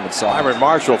athleticism and size. Byron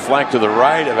Marshall flanked to the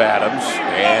right of Adams,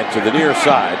 and to the near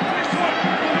side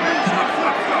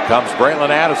comes Braylon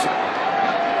Addison.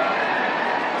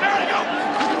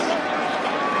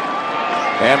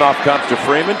 Handoff comes to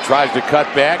Freeman, tries to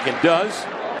cut back and does.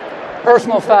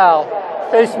 Personal foul,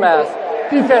 face mask,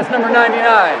 defense number 99.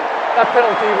 That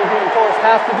penalty will be enforced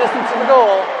half the distance to the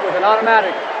goal with an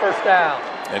automatic first down.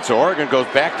 And so Oregon goes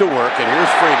back to work, and here's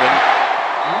Freeman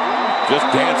just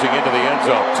dancing into the end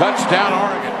zone. Touchdown,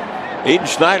 Oregon. Aiden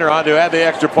Schneider on to add the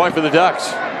extra point for the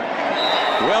Ducks.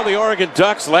 Well, the Oregon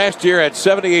Ducks last year had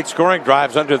 78 scoring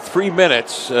drives under 3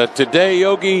 minutes. Today,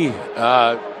 Yogi,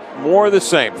 more the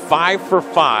same. 5 for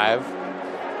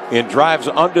 5 in drives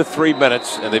under 3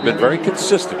 minutes, and they've been very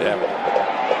consistent, haven't they?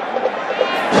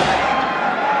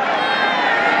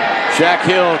 Shaq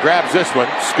Hill grabs this one,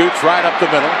 scoots right up the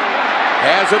middle.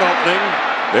 Has an opening.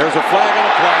 There's a flag on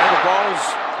the play. The ball is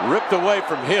ripped away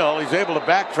from Hill. He's able to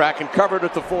backtrack and cover it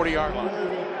at the 40-yard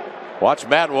line. Watch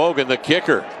Matt Wogan, the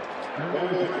kicker.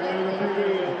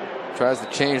 Tries to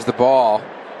change the ball.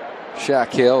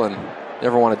 Shaq Hill, and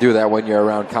never want to do that when you're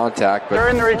around contact. But They're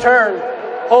in the return,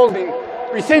 holding.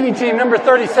 Receiving team number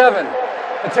 37.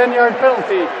 A 10-yard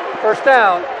penalty. First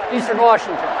down, Eastern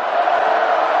Washington.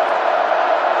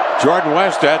 Jordan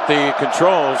West at the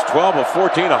controls, 12 of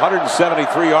 14,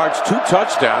 173 yards, 2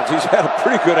 touchdowns. He's had a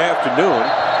pretty good afternoon.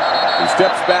 He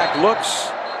steps back, looks,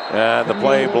 and the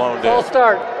play blown Full dead.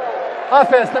 start.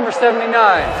 Offense number 79.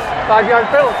 5-yard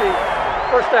penalty.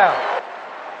 First down.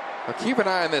 Now keep an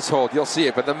eye on this hold. You'll see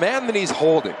it. But the man that he's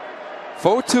holding,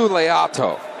 Fotu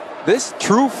Leato, this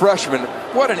true freshman,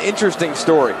 what an interesting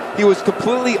story. He was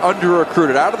completely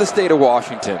under-recruited out of the state of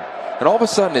Washington. And all of a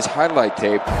sudden, his highlight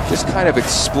tape just kind of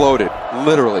exploded,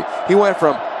 literally. He went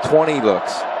from 20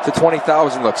 looks to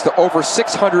 20,000 looks to over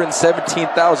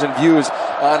 617,000 views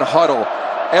on Huddle.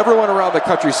 Everyone around the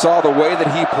country saw the way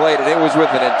that he played, and it was with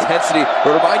an intensity.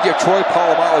 But remind you of Troy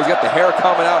Polamalu. He's got the hair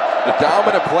coming out, the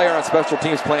dominant player on special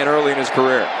teams playing early in his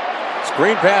career.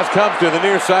 Screen pass comes to the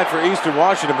near side for Eastern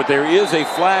Washington, but there is a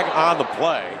flag on the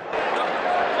play.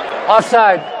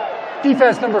 Offside.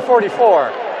 Defense number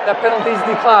 44. That penalty's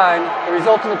declined. The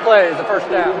result of the play is a first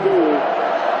down.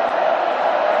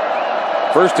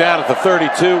 First down at the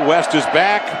 32. West is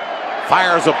back.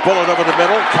 Fires a bullet over the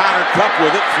middle. Cooper Kupp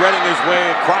with it, threading his way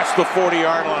across the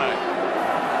 40-yard line.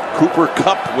 Cooper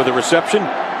Kupp with a reception.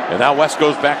 And now West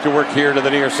goes back to work here to the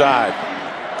near side.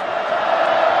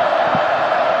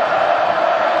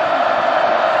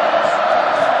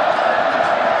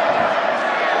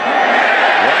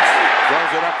 West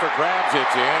throws it up for grabs.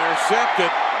 It's intercepted.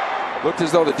 Looked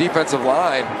as though the defensive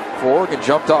line for Oregon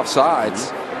jumped off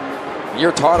sides.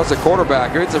 You're taught as a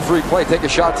quarterback, it's a free play, take a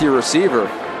shot to your receiver.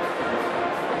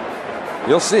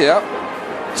 You'll see, yep,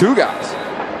 2 guys.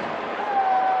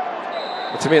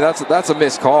 But to me, that's a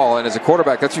missed call, and as a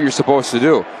quarterback, that's what you're supposed to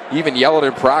do. You even yell it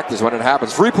in practice when it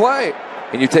happens. Free play,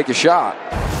 and you take a shot.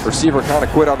 Receiver kind of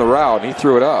quit on the route, and he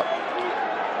threw it up.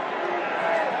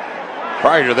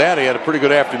 Prior to that, he had a pretty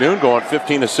good afternoon, going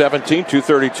 15 to 17,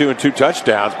 232 and 2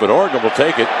 touchdowns. But Oregon will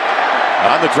take it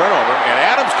on the turnover. And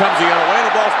Adams comes the other way.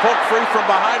 The ball's poked free from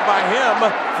behind by him,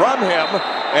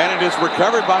 and it is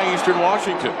recovered by Eastern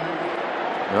Washington.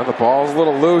 Well, the ball's a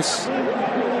little loose.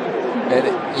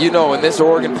 And, you know, in this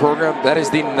Oregon program, that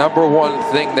is the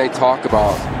 #1 thing they talk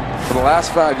about. For the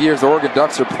last 5 years, the Oregon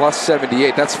Ducks are plus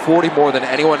 78. That's 40 more than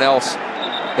anyone else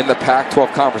in the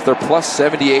Pac-12 conference. They're plus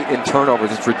 78 in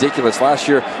turnovers. It's ridiculous. Last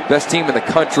year, best team in the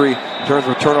country in terms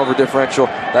of turnover differential.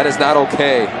 That is not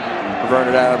okay for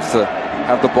Vernon Adams to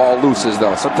have the ball looses,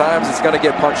 though. Sometimes it's going to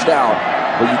get punched out,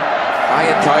 but high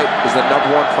and tight is the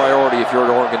 #1 priority if you're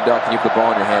an Oregon Duck and you have the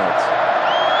ball in your hands.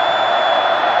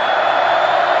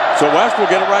 So West will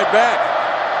get it right back.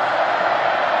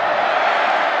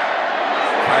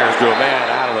 Fires to a man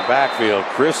out of the backfield.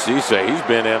 Chris Cisse, he's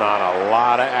been in on a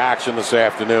lot of action this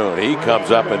afternoon. He comes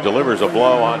up and delivers a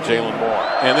blow on Jalen Moore.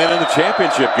 And then in the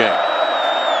championship game,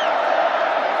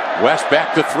 West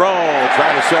back to throw,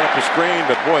 trying to set up a screen,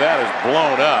 but boy, that is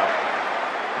blown up.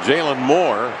 Jalen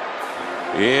Moore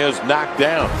is knocked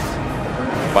down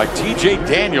by T.J.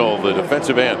 Daniel, the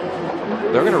defensive end.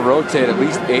 They're going to rotate at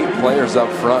least 8 players up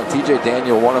front. T.J.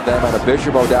 Daniel, one of them, out of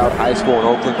Bishop O'Dowd High School in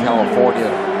Oakland,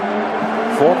 California.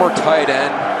 Former tight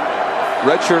end,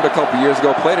 redshirted a couple years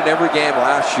ago, played in every game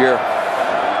last year.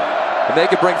 And they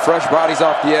could bring fresh bodies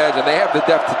off the edge, and they have the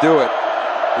depth to do it.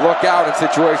 Look out in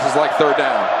situations like 3rd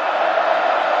down.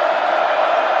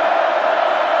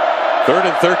 3rd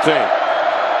and 13.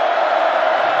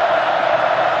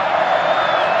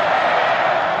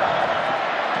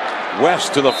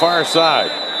 West to the far side.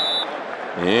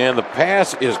 And the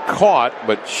pass is caught,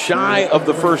 but shy of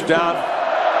the first down.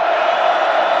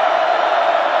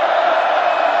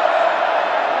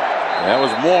 That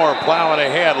was Moore plowing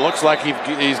ahead. Looks like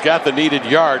he's got the needed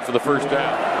yard for the first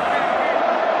down.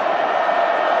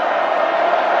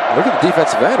 Look at the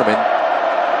defensive end. I mean,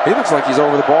 he looks like he's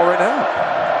over the ball right now.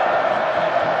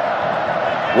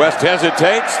 West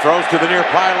hesitates, throws to the near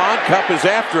pylon. Kupp is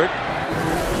after it.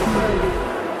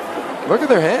 Look at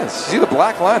their hands. See the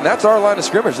black line? That's our line of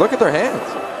scrimmage. Look at their hands.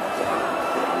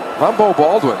 If I'm Bo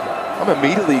Baldwin, I'm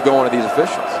immediately going to these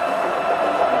officials.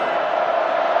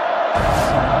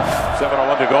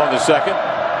 7:01 to go in the second.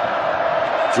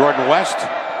 Jordan West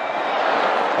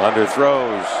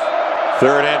underthrows.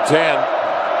 3rd and 10.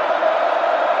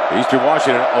 Eastern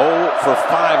Washington 0 for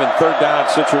 5 in 3rd down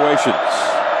situations.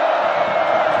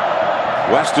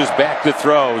 West is back to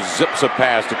throw. Zips a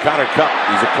pass to Cooper Kupp.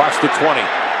 He's across the 20.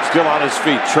 Still on his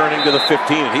feet, churning to the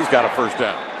 15, and he's got a first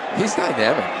down. He's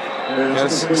dynamic.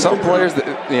 Some players,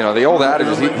 the old adage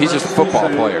is he's just a football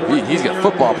player. He's a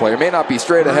football player. May not be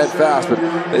straight ahead fast, but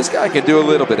this guy can do a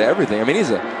little bit of everything. I mean, he's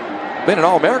been an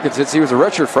All-American since he was a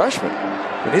redshirt freshman.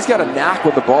 And he's got a knack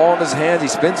with the ball in his hands. He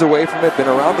spins away from it. Been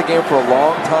around the game for a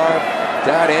long time.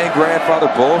 Dad and grandfather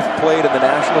both played in the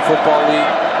National Football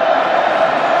League.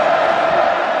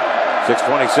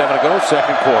 6:27 to go,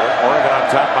 second quarter. Oregon on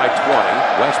top by 20.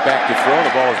 West back to throw.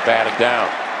 The ball is batted down.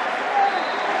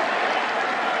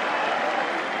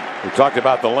 We talked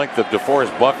about the length of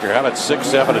DeForest Buckner. How about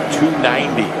 6'7" and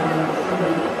 290?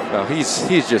 Well,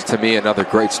 he's just, to me, another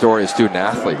great story of student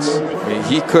athletes. I mean,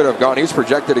 he could have gone. He was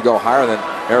projected to go higher than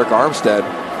Eric Armstead.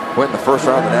 Went in the first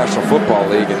round of the National Football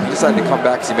League, and he decided to come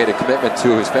back because he made a commitment to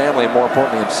his family and, more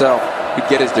importantly, himself. He'd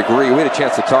get his degree. We had a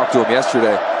chance to talk to him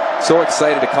yesterday. So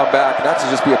excited to come back, not to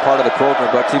just be a part of the program,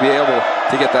 but to be able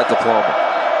to get that diploma.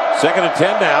 2nd and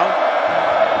 10 now.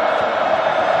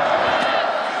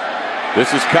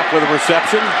 This is Kupp with a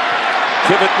reception.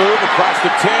 Pivot move across the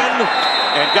 10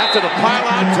 and got to the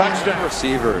pylon. Touchdown.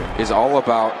 Receiver is all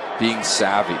about being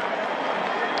savvy.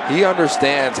 He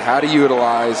understands how to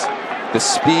utilize the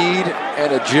speed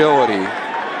and agility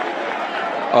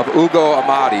of Ugo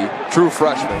Amadi, true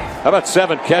freshman. How about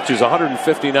 7 catches,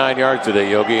 159 yards today,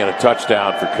 Yogi, and a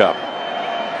touchdown for Kupp.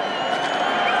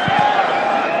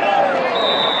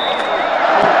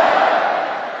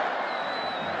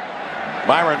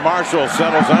 Byron Marshall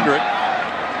settles under it.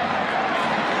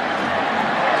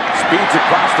 Speeds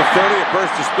across the 30, a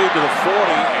burst of speed to the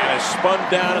 40, and is spun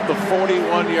down at the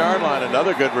 41-yard line.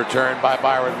 Another good return by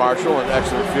Byron Marshall, an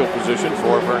excellent field position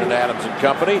for Vernon Adams and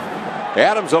company.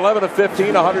 Adams 11 of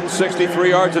 15, 163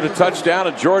 yards and a touchdown.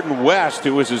 And Jordan West,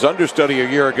 who was his understudy a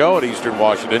year ago at Eastern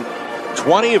Washington,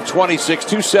 20 of 26,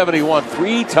 271,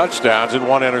 3 touchdowns and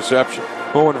 1 interception.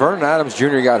 Well, when Vernon Adams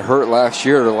Jr. got hurt last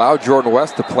year, it allowed Jordan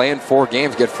West to play in 4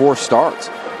 games, get 4 starts.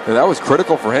 And that was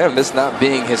critical for him, this not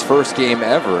being his first game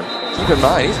ever. Keep in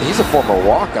mind, he's a former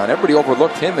walk-on. Everybody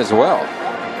overlooked him as well.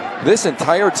 This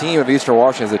entire team of Eastern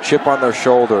Washington has a chip on their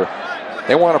shoulder.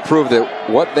 They want to prove that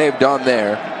what they've done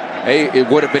there, it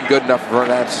would have been good enough for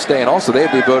Vernon Adams to stay, and also they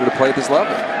have the ability to play at this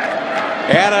level.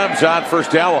 Adams on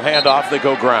first down will hand off. They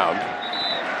go ground.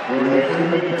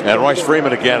 And Royce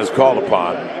Freeman again is called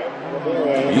upon.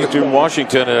 Eastern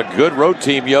Washington, a good road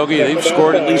team, Yogi. They've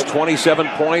scored at least 27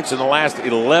 points in the last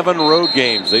 11 road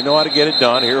games. They know how to get it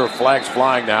done. Here are flags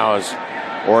flying now as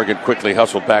Oregon quickly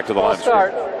hustled back to the line.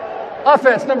 Start.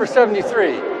 Offense number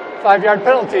 73. 5-yard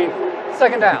penalty,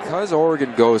 second down. Because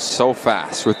Oregon goes so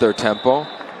fast with their tempo,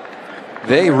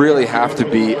 they really have to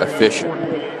be efficient.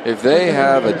 If they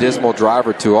have a dismal drive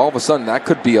or two, all of a sudden that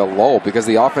could be a lull because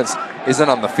the offense isn't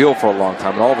on the field for a long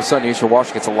time. And all of a sudden Eastern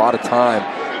Washington gets a lot of time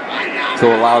to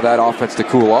allow that offense to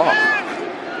cool off.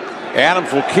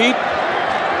 Adams will keep.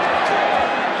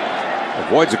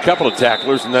 Avoids a couple of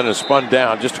tacklers and then is spun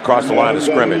down just across the line of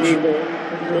scrimmage.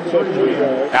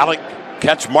 Alec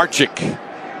Kaczmarczyk,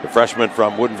 the freshman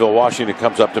from Woodinville, Washington,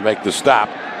 comes up to make the stop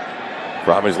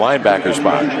from his linebacker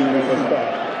spot.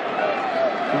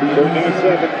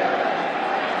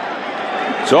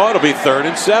 So it'll be 3rd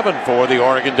and 7 for the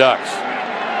Oregon Ducks.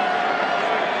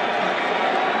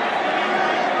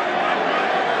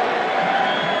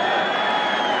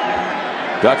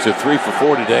 Ducks are 3 for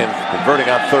 4 today and converting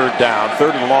on 3rd down.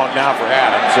 3rd and long now for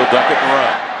Adams. He'll duck it and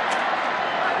run.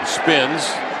 Spins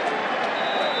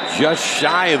just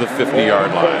shy of the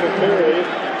 50-yard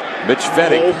line. Mitch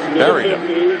Fettig buried him.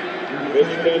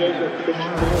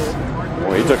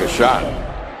 Well, he took a shot.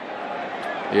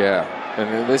 Yeah,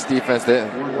 and this defense,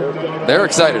 they're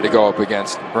excited to go up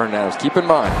against Vernon Adams. Keep in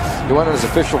mind, he went on his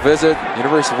official visit,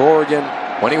 University of Oregon,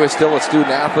 when he was still a student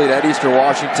athlete at Eastern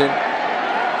Washington.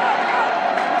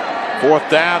 4th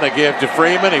down, they give to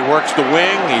Freeman. He works the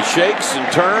wing, he shakes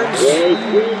and turns,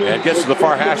 and gets to the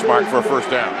far hash mark for a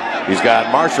 1st down. He's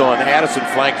got Marshall and Addison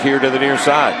flanked here to the near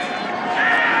side.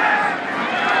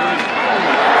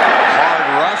 Hard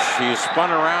rush, he is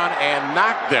spun around and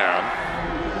knocked down.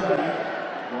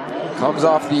 Comes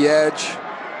off the edge,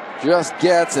 just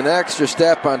gets an extra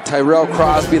step on Tyrell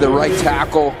Crosby, the right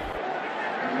tackle.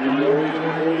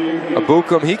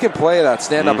 Abukum, he can play that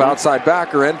stand-up outside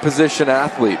backer and position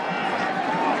athlete.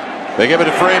 They give it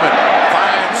to Freeman.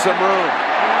 Finds some room.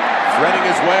 Threading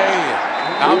his way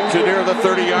out to near the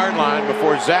 30-yard line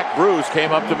before Zach Bruce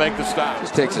came up to make the stop.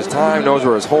 Just takes his time, knows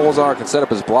where his holes are, can set up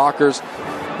his blockers,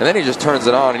 and then he just turns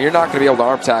it on, and you're not going to be able to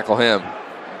arm tackle him.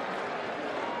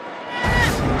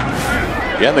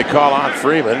 Again, they call on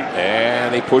Freeman,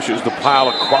 and he pushes the pile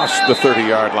across the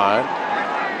 30-yard line.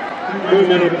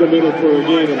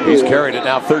 He's carried it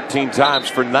now 13 times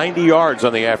for 90 yards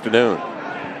on the afternoon.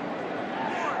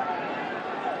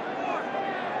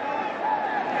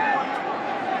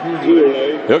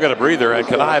 He'll get a breather, and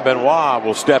Kenai Benoit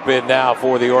will step in now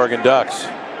for the Oregon Ducks.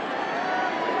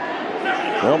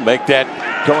 They'll make that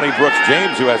Tony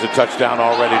Brooks-James, who has a touchdown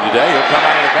already today. He'll come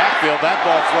out of the backfield. That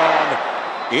ball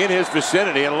thrown in his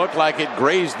vicinity, and it looked like it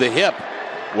grazed the hip.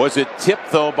 Was it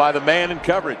tipped, though, by the man in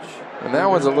coverage? And that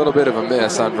one's a little bit of a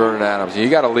miss on Vernon Adams. You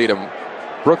got to lead him.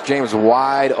 Brooks-James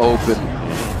wide open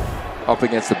up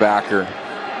against the backer.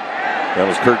 That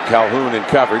was Kurt Calhoun in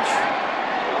coverage.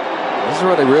 This is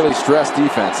where they really stress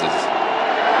defenses.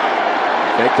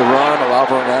 Make the run, allow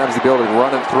Vernon Adams to be able to run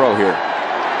and throw here.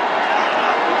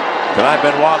 Tonight,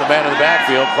 Benoit, the man in the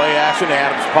backfield, play action.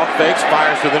 Adams pump fakes,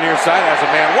 fires to the near side, has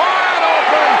a man wide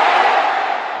open,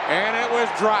 and it was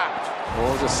dropped.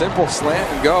 Well, it was a simple slant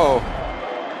and go.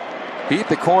 Beat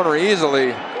the corner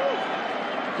easily.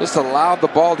 Just allowed the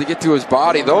ball to get to his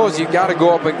body. Those, you got to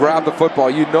go up and grab the football.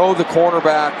 You know the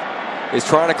cornerback is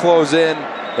trying to close in.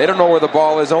 They don't know where the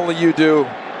ball is, only you do.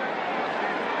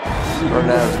 Vernon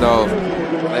Adams, no.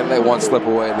 They let one slip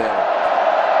away there.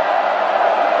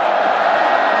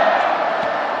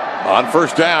 On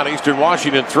 1st down, Eastern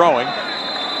Washington throwing.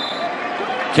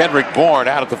 Kendrick Bourne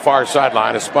out at the far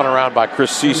sideline is spun around by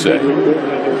Chris Cisse.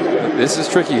 This is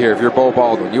tricky here if you're Bo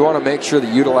Baldwin. You want to make sure that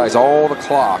you utilize all the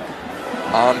clock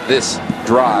on this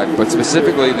drive, but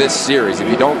specifically this series. If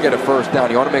you don't get a 1st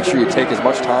down, you want to make sure you take as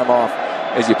much time off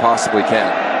as you possibly can.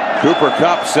 Cooper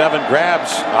Kupp, 7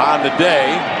 grabs on the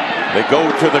day. They go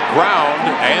to the ground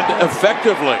and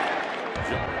effectively.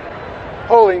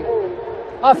 Holding.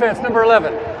 Offense number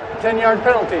 11. 10-yard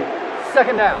penalty.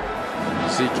 2nd down.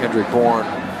 See Kendrick Bourne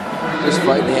just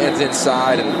fighting hands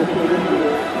inside, and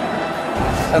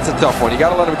that's a tough one. You got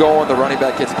to let him go when the running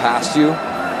back gets past you.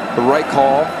 The right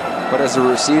call, but as a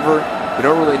receiver, you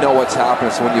don't really know what's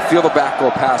happening. So when you feel the back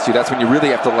go past you, that's when you really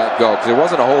have to let go, because there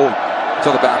wasn't a hold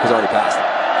until the back was already past him.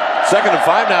 2nd and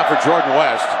 5 now for Jordan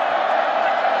West.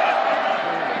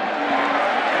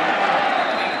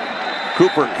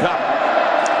 Cooper Kupp.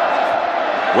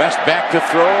 West back to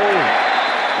throw.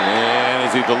 And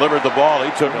as he delivered the ball, he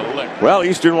took a lick. Well,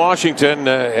 Eastern Washington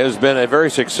has been a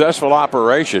very successful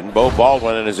operation. Bo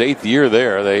Baldwin in his 8th year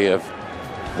there. They have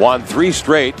won 3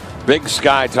 straight Big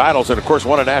Sky titles and, of course,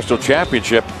 won a national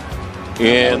championship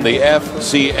in the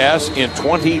FCS in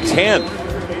 2010.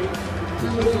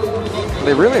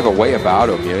 They really have a way about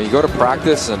them. You know, you go to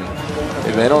practice and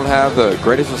They don't have the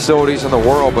greatest facilities in the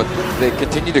world, but they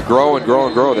continue to grow and grow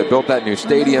and grow. They built that new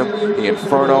stadium, the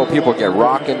Inferno. People get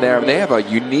rocking there. And they have a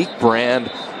unique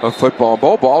brand of football.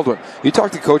 Bo Baldwin, you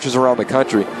talk to coaches around the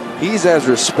country, he's as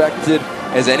respected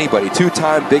as anybody.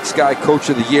 2-time Big Sky Coach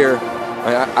of the Year.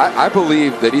 I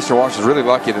believe that Eastern Washington is really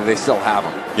lucky that they still have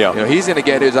him. Yeah. You know, he's going to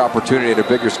get his opportunity at a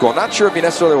bigger school. Not sure if he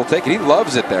necessarily will take it. He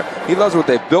loves it there. He loves what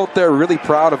they've built there, really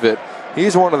proud of it.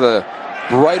 He's one of the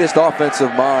brightest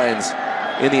offensive minds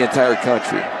in the entire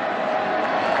country.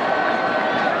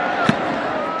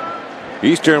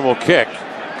 Eastern will kick.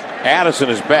 Addison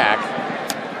is back.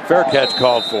 Fair catch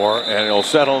called for, and he'll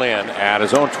settle in at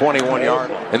his own 21-yard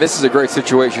line. And this is a great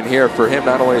situation here for him,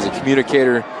 not only as a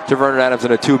communicator to Vernon Adams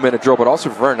in a 2-minute drill, but also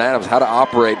for Vernon Adams how to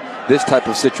operate this type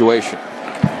of situation.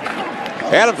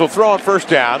 Adams will throw on first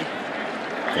down,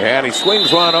 and he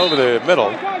swings one over the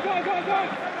middle.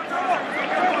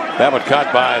 That one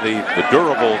caught by the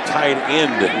durable tight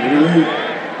end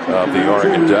of the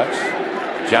Oregon Ducks.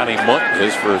 Johnny Munt,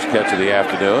 his first catch of the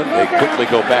afternoon. They quickly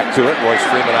go back to it. Royce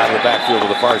Freeman out of the backfield to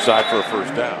the far side for a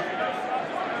first down.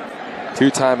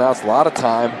 2 timeouts, a lot of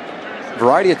time.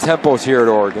 Variety of tempos here at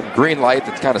Oregon. Green light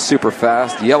that's kind of super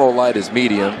fast. Yellow light is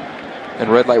medium. And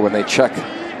red light when they check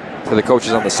to the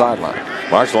coaches on the sideline.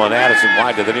 Marshall and Addison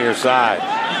wide to the near side.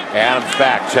 Adams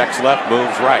back, checks left,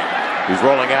 moves right. He's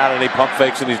rolling out and he pump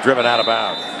fakes and he's driven out of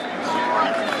bounds.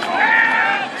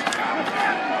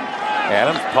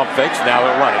 Adams pump fakes, now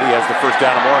he'll run it. He has the first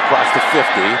down and more across the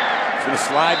 50. He's going to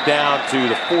slide down to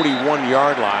the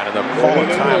 41-yard line and they'll call a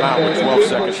timeout with 12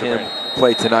 seconds remaining.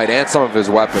 Play tonight and some of his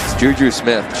weapons. Juju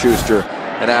Smith-Schuster,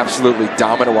 an absolutely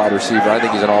dominant wide receiver. I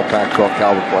think he's an all Pac-12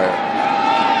 caliber player.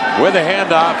 With a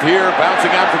handoff here,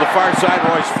 bouncing out to the far side,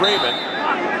 Royce Freeman.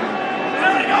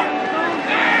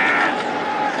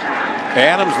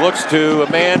 Adams looks to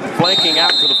a man flanking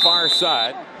out to the far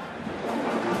side.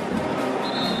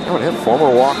 You know, him,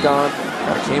 former walk-on,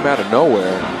 kind of came out of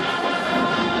nowhere.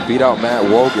 Beat out Matt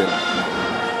Wogan.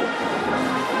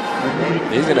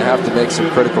 He's going to have to make some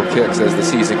critical kicks as the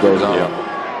season goes on. Yeah.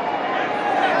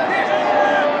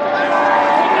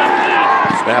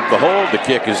 Snap the hold, the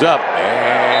kick is up,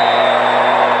 and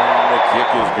the kick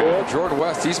is good. Jordan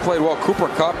West, he's played well. Cooper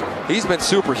Kupp, he's been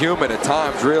superhuman at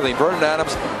times, really. Vernon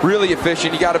Adams, really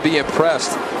efficient. You got to be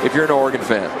impressed if you're an Oregon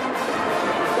fan.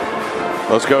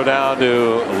 Let's go down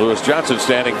to Lewis Johnson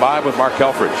standing by with Mark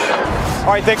Helfrich. All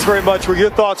right, thanks very much. What are your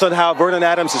thoughts on how Vernon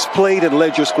Adams has played and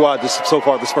led your squad so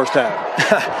far this first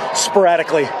half?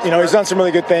 Sporadically. You know, he's done some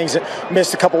really good things.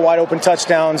 Missed a couple wide open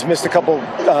touchdowns, missed a couple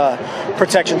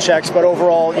protection checks, but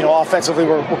overall, you know, offensively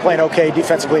we're playing okay.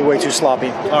 Defensively, way too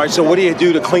sloppy. All right, so what do you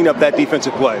do to clean up that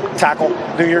defensive play? Tackle.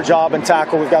 Do your job and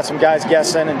tackle. We've got some guys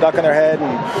guessing and ducking their head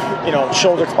and, you know,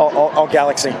 shoulder all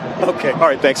galaxy. Okay. All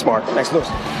right, thanks, Mark. Thanks, Lewis.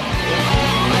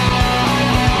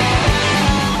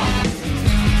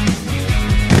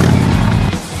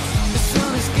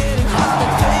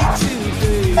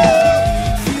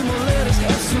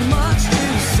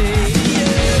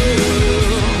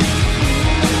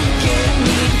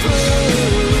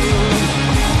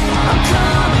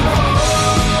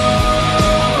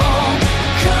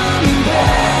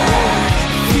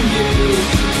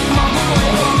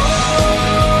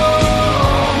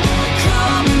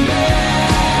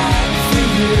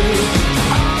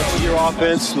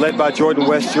 Led by Jordan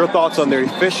West. Your thoughts on their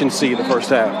efficiency in the first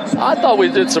half? I thought we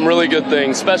did some really good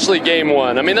things, especially game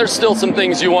one. I mean, there's still some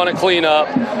things you want to clean up,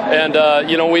 and,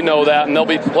 you know, we know that, and there'll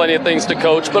be plenty of things to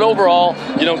coach. But overall,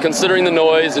 you know, considering the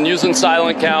noise and using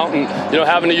silent count and, you know,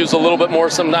 having to use a little bit more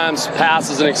sometimes pass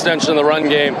as an extension of the run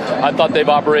game, I thought they've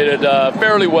operated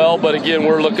fairly well. But, again,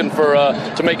 we're looking for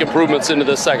to make improvements into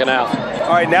the second half.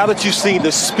 All right, now that you've seen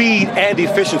the speed and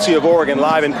efficiency of Oregon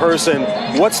live in person,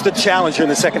 what's the challenge here in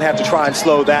the second half to try and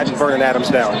slow that and Vernon Adams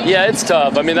down? Yeah, it's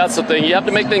tough. I mean, that's the thing. You have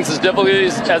to make things as difficult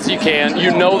as you can.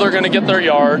 You know they're going to get their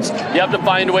yards. You have to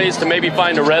find ways to maybe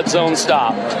find a red zone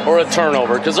stop or a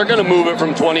turnover because they're going to move it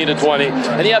from 20 to 20,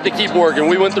 and you have to keep working.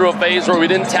 We went through a phase where we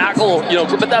didn't tackle, you know,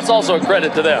 but that's also a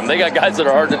credit to them. They got guys that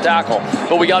are hard to tackle,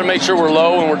 but we got to make sure we're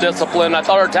low and we're disciplined. I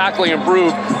thought our tackling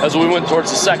improved as we went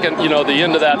towards the second, you know, the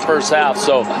end of that first half.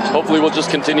 So hopefully we'll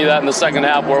just continue that in the second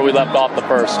half where we left off the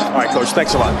first. All right, Coach,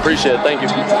 thanks a lot. Appreciate it. Thank you.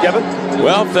 Kevin?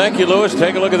 Well, thank you, Lewis.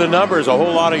 Take a look at the numbers. A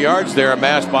whole lot of yards there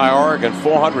amassed by Oregon,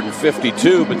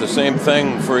 452, but the same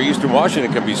thing for Eastern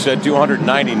Washington can be said,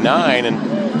 299. And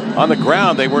on the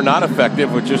ground, they were not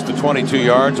effective with just the 22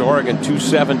 yards. Oregon,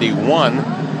 271.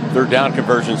 Third down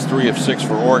conversions, 3 of 6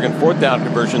 for Oregon. Fourth down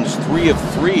conversions, 3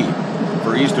 of 3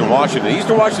 for Eastern Washington.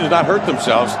 Eastern Washington has not hurt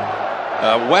themselves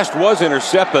West was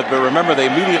intercepted, but remember they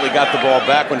immediately got the ball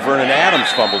back when Vernon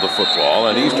Adams fumbled the football,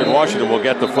 and Eastern Washington will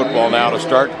get the football now to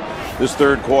start this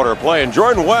third quarter play. And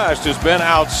Jordan West has been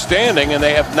outstanding, and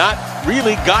they have not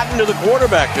really gotten to the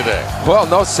quarterback today. Well,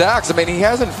 no sacks. I mean, he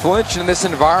hasn't flinched in this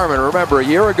environment. Remember, a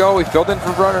year ago, he filled in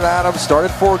for Vernon Adams, started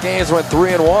 4 games, went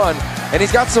 3-1, and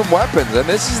he's got some weapons. And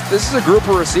this is a group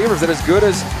of receivers that as good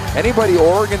as anybody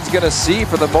Oregon's going to see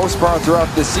for the most part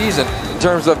throughout this season in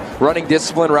terms of running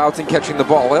discipline routes and catching the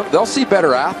ball. They'll see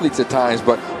better athletes at times,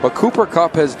 but what Cooper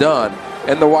Kupp has done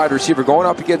and the wide receiver going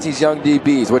up against these young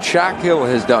DBs, what Shaq Hill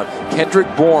has done, Kendrick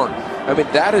Bourne, I mean,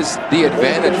 that is the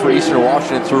advantage for Eastern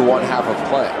Washington through one half of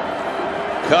play.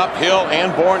 Kupp, Hill, and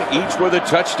Bourne each with a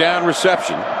touchdown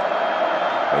reception.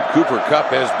 And Cooper Kupp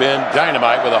has been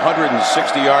dynamite with 160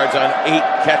 yards on 8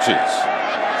 catches.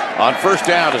 On first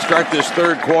down to start this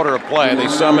third quarter of play, they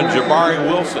summon Jabari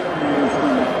Wilson.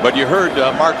 But you heard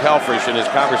Mark Helfrich in his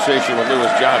conversation with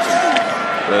Lewis Johnson.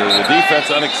 The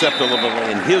defense unacceptable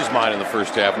in his mind in the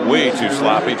first half. Way too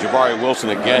sloppy. Jabari Wilson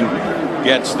again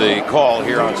gets the call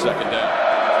here on second down.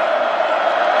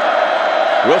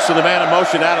 Wilson, the man in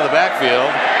motion out of the backfield.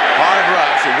 Hard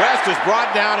rush. And West is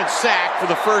brought down and sacked for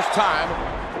the first time.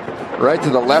 Right to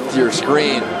the left of your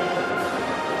screen.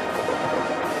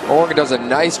 Oregon does a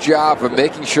nice job of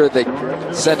making sure they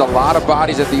send a lot of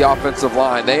bodies at the offensive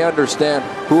line. They understand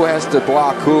who has to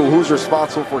block who's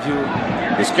responsible for who.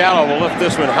 Muscala will lift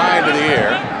this one high into the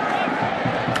air.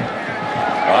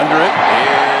 Under it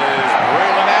is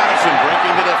Braylon Addison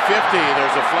breaking to the 50.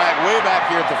 There's a flag way back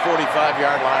here at the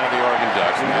 45-yard line of the Oregon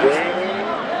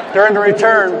Ducks. During the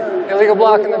return, illegal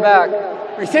block in the back.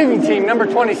 Receiving team number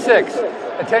 26.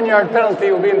 A 10-yard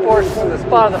penalty will be enforced from the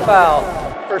spot of the foul.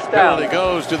 First down. Penalty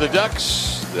goes to the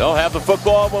Ducks. They'll have the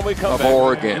football when we come back.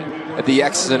 Oregon at the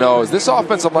X's and O's. This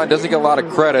offensive line doesn't get a lot of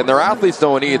credit, and their athletes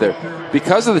don't either.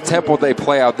 Because of the tempo they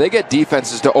play out, they get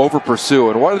defenses to over-pursue.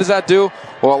 And what does that do?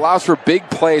 Well, it allows for big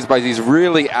plays by these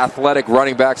really athletic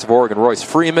running backs of Oregon. Royce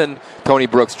Freeman, Tony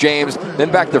Brooks-James,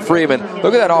 then back to Freeman.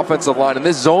 Look at that offensive line. In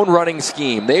this zone running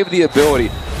scheme, they have the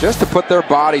ability just to put their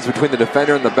bodies between the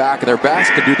defender and the back, and their backs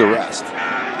can do the rest.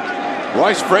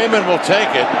 Royce Freeman will take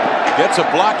it. Gets a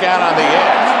block out on the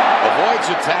edge. Avoids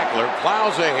a tackler.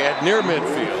 Plows ahead near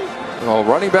midfield. Well,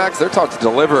 running backs, they're taught to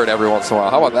deliver it every once in a while.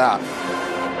 How about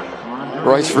that?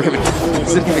 Royce Freeman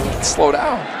doesn't even slow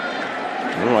down.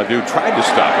 Well, dude tried to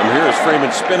stop him. Here is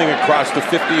Freeman spinning across the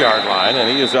 50-yard line, and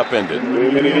he is upended.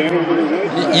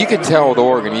 You can tell with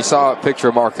Oregon. You saw a picture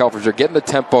of Mark Helfrich. They're getting the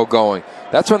tempo going.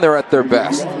 That's when they're at their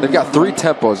best. They've got 3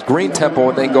 tempos. Green tempo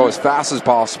when they go as fast as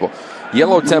possible.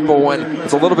 Yellow tempo when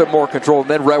it's a little bit more controlled,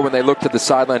 and then red when they look to the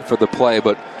sideline for the play.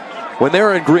 But when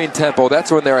they're in green tempo, that's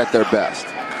when they're at their best.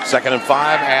 2nd and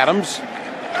 5, Adams.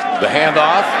 The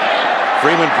handoff.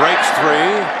 Freeman breaks 3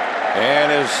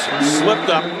 and is slipped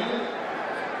up.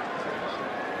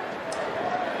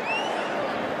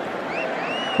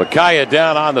 Micaiah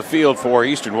down on the field for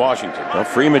Eastern Washington. Well,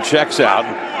 Freeman checks out.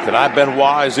 Kadai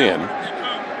Benoit is in.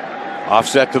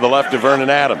 Offset to the left of Vernon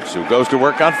Adams, who goes to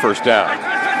work on first down.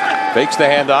 Fakes the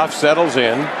handoff, settles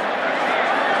in.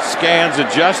 Scans,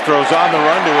 adjusts, throws on the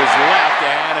run to his left,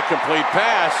 and a complete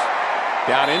pass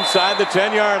down inside the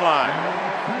 10-yard line.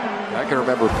 I can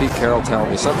remember Pete Carroll telling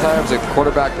me sometimes at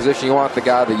quarterback position you want the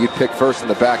guy that you'd pick first in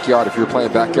the backyard if you're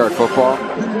playing backyard football.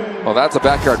 Well, that's a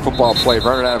backyard football play.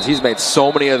 Vernon Adams, he's made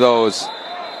so many of those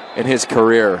in his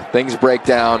career. Things break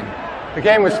down. The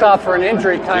game was stopped for an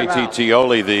injury timeout. JT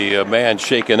Tioli, the man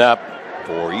shaken up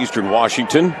for Eastern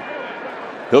Washington.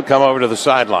 He'll come over to the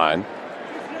sideline.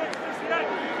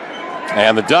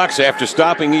 And the Ducks, after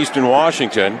stopping Eastern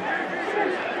Washington,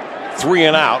 3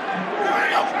 and out,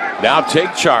 now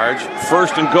take charge,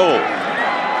 1st and goal.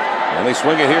 And they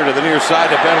swing it here to the near side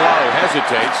to Benoit, who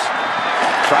hesitates.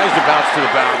 Tries to bounce to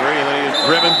the boundary, and then he is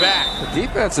driven back. The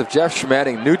defense of Jeff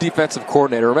Schmedding, new defensive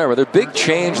coordinator. Remember, their big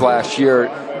change last year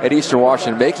at Eastern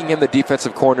Washington, making him the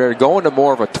defensive coordinator, going to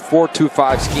more of a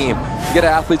 4-2-5 scheme. You get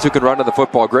athletes who can run to the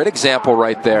football. Great example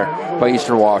right there by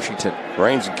Eastern Washington.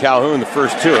 Raines and Calhoun, the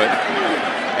first to it.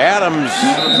 Adams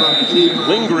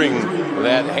lingering for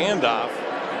that handoff.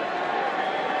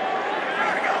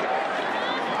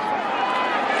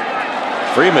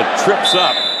 Freeman trips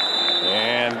up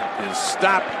and is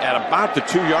stopped at about the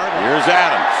 2-yard line. Here's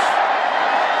Adams.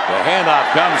 The handoff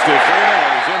comes to Freeman,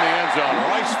 and he's in the end zone.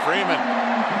 Royce Freeman,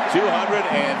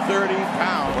 230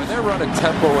 pounds. When they're running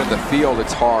tempo in the field,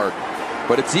 it's hard.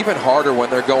 But it's even harder when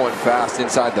they're going fast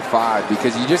inside the 5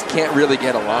 because you just can't really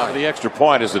get a line. The extra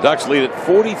point is the Ducks lead at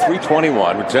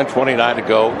 43-21 with 10:29 to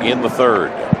go in the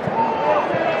third.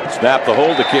 Snap the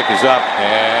hold, the kick is up,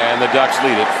 and the Ducks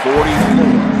lead at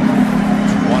 44-21.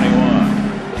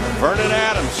 Vernon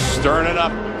Adams stirring it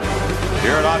up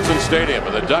here at Autzen Stadium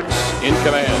with the Ducks in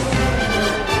command.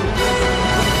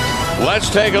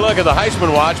 Let's take a look at the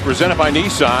Heisman Watch presented by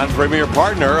Nissan, premier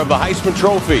partner of the Heisman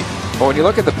Trophy. Well, when you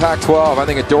look at the Pac-12, I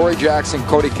think Adoree Jackson,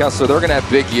 Cody Kessler, they're going to have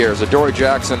big years. Adoree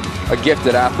Jackson, a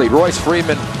gifted athlete. Royce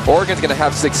Freeman, Oregon's going to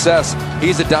have success.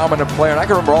 He's a dominant player. And I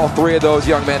can remember all three of those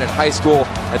young men in high school,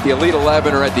 at the Elite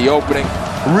 11 or at the opening.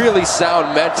 Really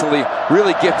sound mentally,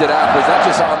 really gifted athletes, not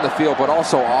just on the field, but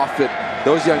also off it.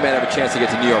 Those young men have a chance to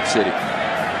get to New York City.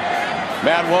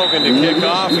 Matt Wogan to kick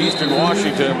off. Eastern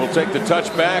Washington will take the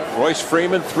touchback. Royce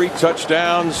Freeman, 3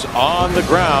 touchdowns on the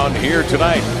ground here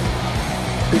tonight.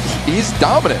 He's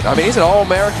dominant. I mean, he's an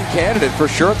All-American candidate for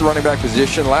sure at the running back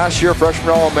position. Last year, freshman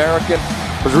All-American.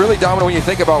 Was really dominant when you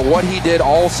think about what he did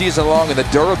all season long and the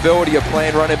durability of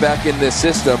playing running back in this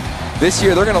system. This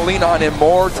year, they're going to lean on him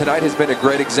more. Tonight has been a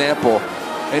great example.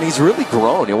 And he's really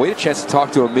grown. You know, we had a chance to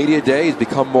talk to him media day. He's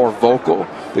become more vocal.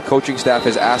 The coaching staff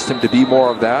has asked him to be more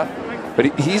of that.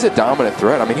 But he's a dominant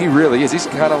threat. I mean, he really is. He's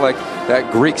kind of like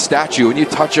that Greek statue. When you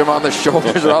touch him on the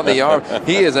shoulders or on the arm,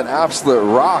 he is an absolute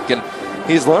rock. And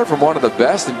he's learned from one of the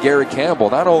best in Gary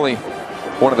Campbell. Not only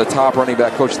one of the top running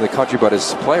back coaches in the country, but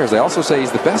his players. They also say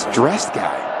he's the best dressed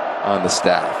guy on the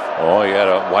staff. Oh, he had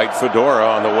a white fedora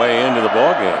on the way into the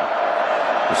ballgame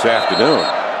this afternoon.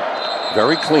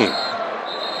 Very clean.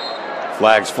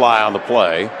 Flags fly on the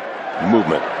play.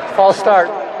 Movement. False start.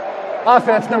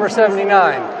 Offense number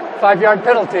 79. 5-yard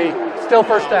penalty. Still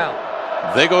first down.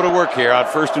 They go to work here on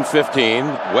 1st and 15.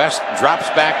 West drops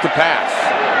back to pass.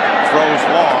 Throws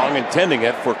long, intending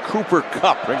it for Cooper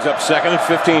Kupp. Brings up 2nd and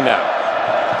 15 now.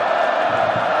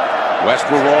 West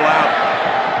will roll out.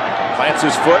 Plants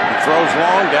his foot and throws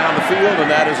long down the field,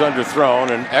 and that is underthrown.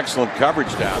 And excellent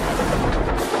coverage down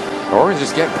there. Oregon's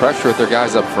just getting pressure with their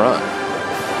guys up front.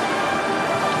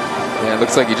 Yeah, it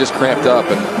looks like he just cramped up.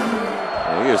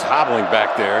 And he is hobbling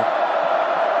back there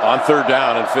on 3rd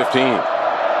down and 15.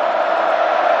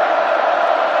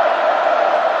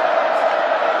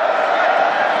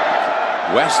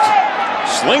 West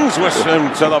slings with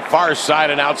him to the far side.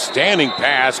 An outstanding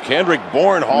pass. Kendrick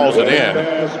Bourne hauls it in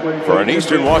for an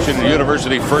Eastern Washington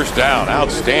University first down.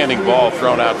 Outstanding ball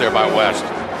thrown out there by West.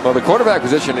 Well, the quarterback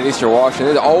position in Eastern Washington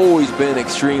has always been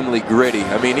extremely gritty.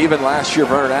 I mean, even last year,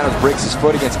 Vernon Adams breaks his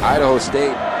foot against Idaho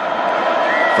State.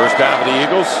 First down for the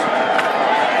Eagles.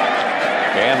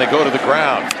 And they go to the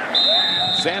ground.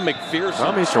 Sam McPherson.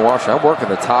 I'm Eastern Washington. I'm working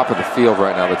the top of the field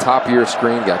right now. The top of your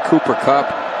screen. Got Cooper Kupp,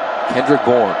 Kendrick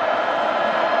Bourne.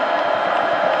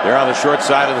 They're on the short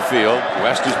side of the field.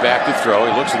 West is back to throw.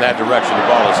 He looks in that direction. The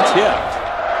ball is tipped.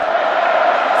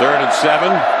 3rd and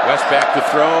 7. West back to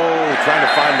throw. Trying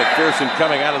to find McPherson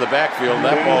coming out of the backfield. And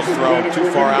that ball's thrown too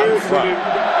far out in front.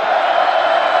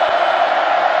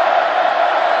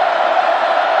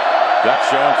 Ducks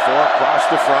showing 4 across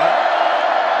the front.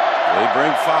 They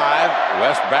bring 5.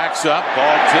 West backs up.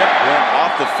 Ball tipped. Went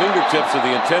off the fingertips of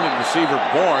the intended receiver,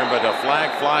 Bourne, but a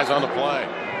flag flies on the play.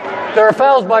 There are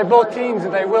fouls by both teams,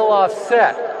 and they will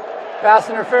offset. Pass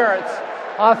interference.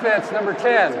 Offense number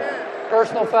 10.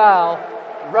 Personal foul.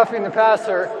 Roughing the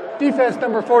passer. Defense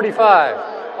number 45.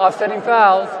 Offsetting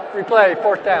fouls. Replay.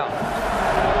 4th down.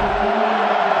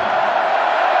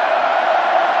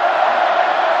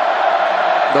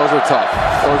 Those are tough.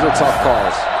 Those are tough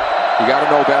calls. You got to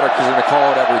know better because you're going to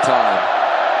call it every time.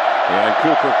 And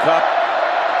Cooper Kupp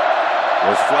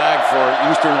was flagged for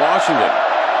Eastern Washington.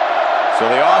 So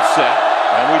they offset,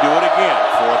 and we do it again.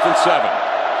 4th and 7.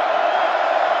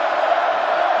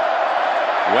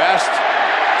 West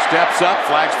steps up,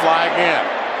 flags fly again.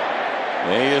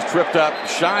 And he is tripped up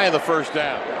shy of the first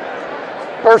down.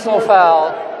 Personal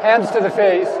foul, hands to the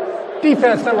face,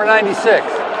 defense number 96.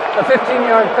 A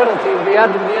 15-yard penalty will be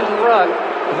added to the end of the run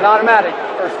with an automatic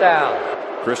first down.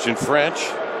 Christian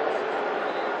French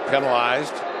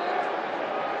penalized.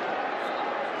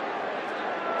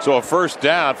 So a first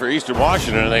down for Eastern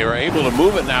Washington, and they were able to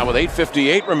move it now with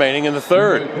 8:58 remaining in the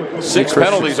 3rd. 6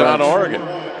 penalties on Oregon.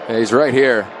 Yeah, he's right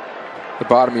here, the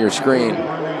bottom of your screen.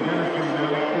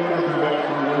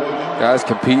 Guys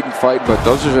compete and fight, but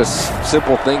those are just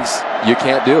simple things you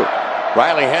can't do.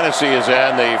 Riley Hennessy is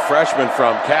in, the freshman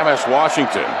from Camas,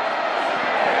 Washington.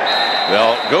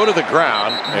 They'll go to the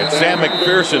ground, and Sam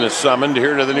McPherson is summoned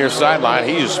here to the near sideline.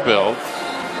 He is spilled.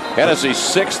 Hennessy,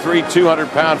 6'3",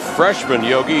 200-pound freshman,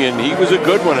 Yogi, and he was a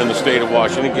good one in the state of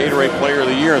Washington. Gatorade Player of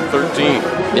the Year in 13.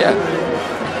 Yeah,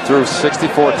 threw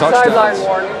 64 touchdowns. Sideline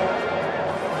warning.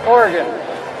 Oregon.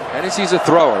 Hennessy's a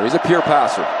thrower. He's a pure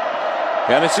passer.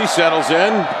 Hennessy settles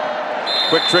in.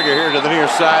 Quick trigger here to the near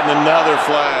side, and another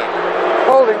flag.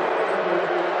 Holding.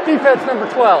 Defense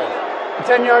number 12. A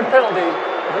 10-yard penalty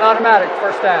with an automatic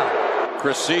first down.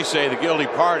 Chris Cisse, the guilty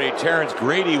party. Terrence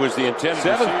Grady was the intended.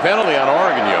 Seventh penalty on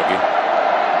Oregon, Yogi.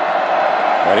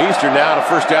 And Eastern now in a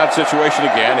first down situation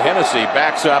again. Hennessy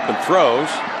backs up and throws.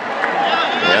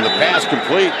 And the pass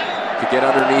complete. To get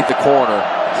underneath the corner,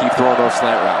 keep throwing those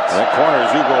slant routes. And that corner is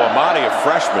Ugo Amadi, a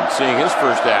freshman, seeing his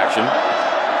first action.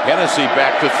 Hennessy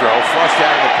back to throw, flushed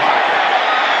out of the pocket.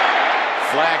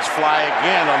 Flags fly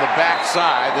again on the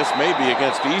backside. This may be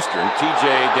against Eastern. TJ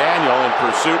Daniel in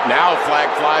pursuit. Now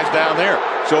flag flies down there.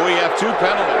 So we have 2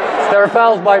 penalties. There are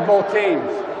fouls by both teams.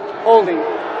 Holding,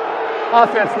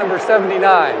 offense number 79.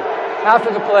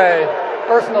 After the play,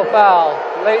 personal foul,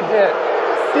 late hit.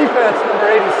 Defense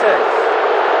number 86.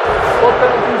 Both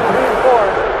penalties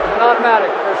reinforced with an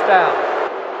automatic first down.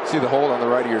 See the hold on the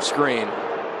right of your screen.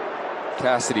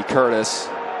 Cassidy Curtis.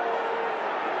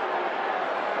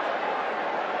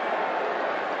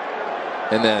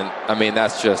 And then, I mean,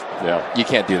 that's just, you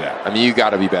can't do that. I mean, you got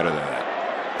to be better than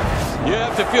that. You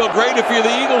have to feel great if you're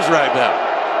the Eagles right now.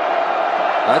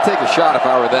 I'd take a shot if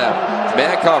I were them.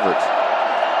 Man coverage.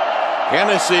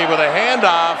 Hennessy with a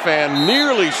handoff and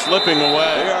nearly slipping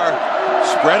away. They are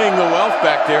spreading the wealth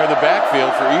back there in the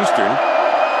backfield for Eastern.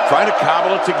 Trying to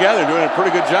cobble it together. Doing a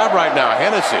pretty good job right now.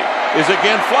 Hennessy is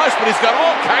again flush, but he's got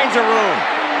all kinds of room.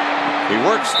 He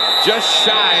works just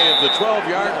shy of the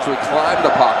 12-yard line. So he climbed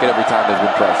the pocket every time there's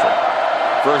been pressure.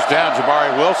 First down,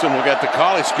 Jabari Wilson will get the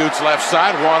call. He scoots left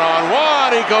side,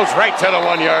 one-on-one. He goes right to the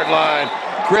 1-yard line.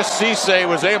 Chris Cisse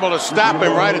was able to stop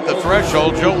him right at the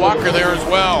threshold. Joe Walker there as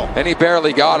well. And he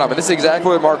barely got him. And this is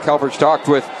exactly what Mark Helfrich talked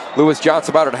with Lewis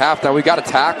Johnson about at halftime. We got to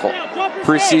tackle.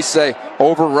 Chris Cisse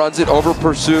overruns it,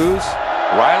 over-pursues.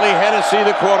 Riley Hennessy,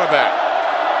 the quarterback.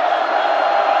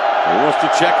 He wants to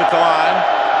check at the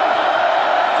line.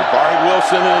 Jabari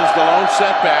Wilson is the lone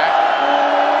setback.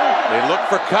 They look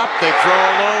for Kupp. They throw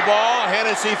a low ball.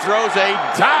 Hennessy throws a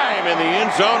dime in the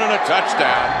end zone and a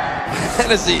touchdown.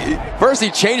 Hennessy, first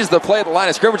he changes the play at the line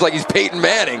of scrimmage like he's Peyton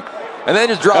Manning, and then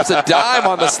just drops a dime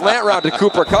on the slant route to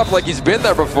Cooper Kupp like he's been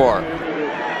there before.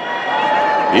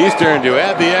 Eastern to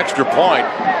add the extra point,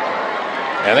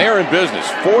 and they are in business.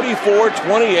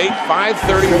 44-28,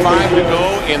 5:35 to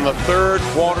go in the third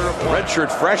quarter.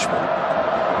 Redshirt freshman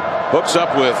hooks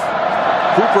up with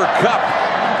Cooper Kupp,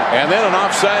 and then an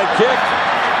offside kick,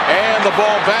 and the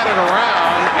ball batted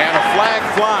around, and a flag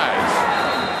flies.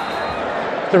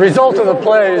 The result of the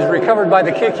play is recovered by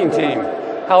the kicking team.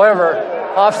 However,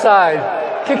 offside,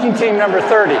 kicking team number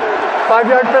 30.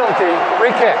 5-yard penalty,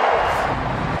 free kick.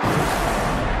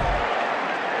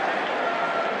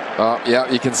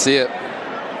 Yeah, you can see it.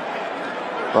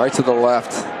 Right to the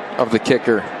left of the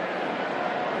kicker,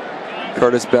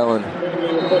 Curtis Bellin.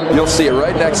 You'll see it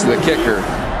right next to the kicker.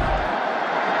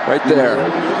 Right there.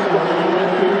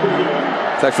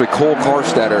 It's actually Cole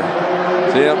Karstetter.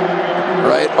 See him?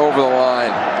 Right over the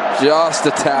line. Just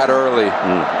a tad early.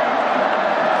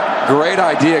 Great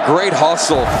idea, great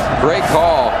hustle, great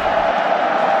call.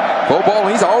 Bo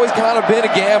Bowman, he's always kind of been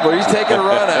a gambler. He's taking a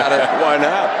run at it. Why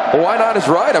not? Well, why not is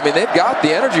right. I mean, they've got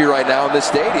the energy right now in this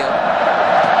stadium.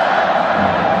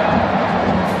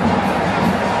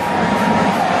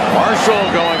 Marshall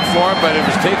going for it, but it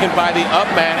was taken by the up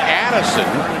man, Addison.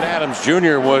 Vernon Adams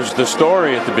Jr. was the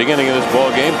story at the beginning of this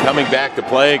ball game, coming back to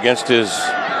play against his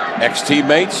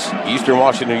ex-teammates, Eastern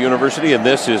Washington University, and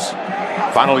this is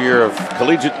final year of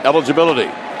collegiate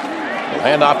eligibility. We'll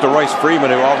hand off to Royce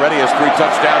Freeman, who already has 3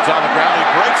 touchdowns on the ground. He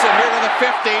breaks it near to the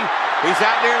 50. He's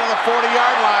out near to the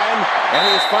 40-yard line, and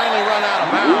he has finally run out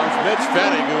of bounds. Mitch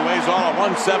Fettig, who weighs all of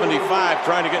 175,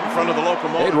 trying to get in front of the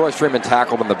locomotive. Made Royce Freeman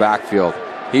tackle him in the backfield.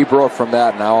 He broke from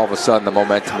that, and now all of a sudden the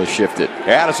momentum has shifted.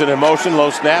 Addison in motion,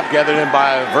 low snap, gathered in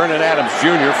by Vernon Adams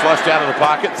Jr., flushed out of the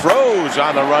pocket, throws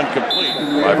on the run, complete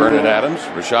by Vernon Adams.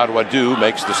 Rashad Waddou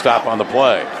makes the stop on the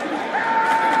play.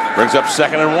 Brings up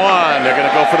 2nd and 1. They're going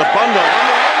to go for the bundle.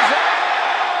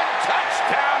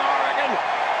 Touchdown, Oregon.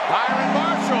 Byron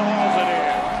Marshall holds it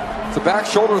in. It's a back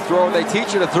shoulder throw, and they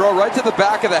teach you to throw right to the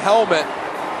back of the helmet.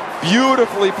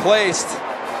 Beautifully placed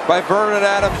by Vernon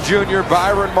Adams Jr.,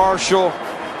 Byron Marshall.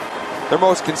 Their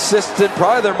most consistent,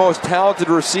 probably their most talented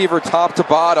receiver, top to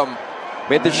bottom.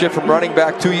 Made the shift from running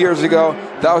back 2 years ago.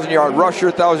 1,000-yard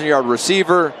rusher, 1,000-yard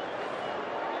receiver.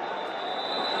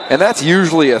 And that's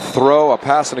usually a throw, a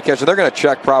pass, and a catch. And they're going to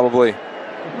check probably.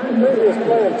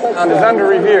 And is under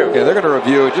review. Yeah, they're going to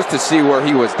review it just to see where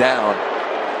he was down.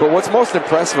 But what's most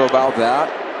impressive about that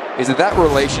is that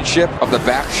relationship of the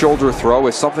back shoulder throw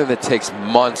is something that takes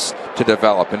months to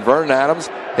develop. And Vernon Adams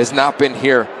has not been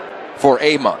here for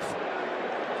a month.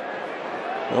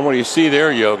 And what you see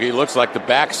there, Yogi, looks like the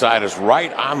backside is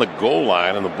right on the goal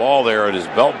line and the ball there at his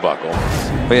belt buckle.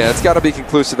 But yeah, it's got to be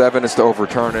conclusive evidence to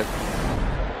overturn it.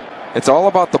 It's all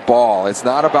about the ball. It's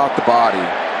not about the body.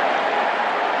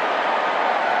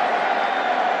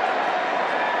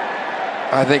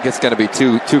 I think it's going to be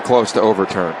too close to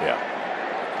overturn.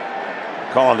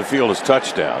 Yeah. Call on the field is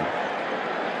touchdown.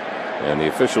 And the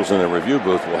officials in the review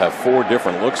booth will have 4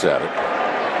 different looks at it.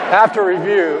 After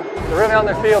review, the rim on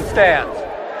the field stands.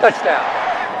 Touchdown.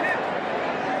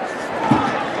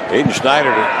 Aiden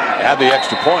Schneider to add the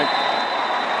extra point.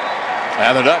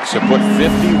 And the Ducks have put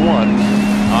 51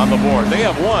 on the board. They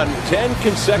have won 10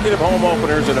 consecutive home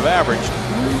openers and have averaged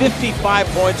 55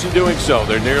 points in doing so.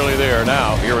 They're nearly there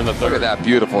now here in the third. Look at that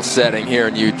beautiful setting here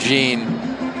in Eugene.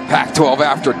 Pac-12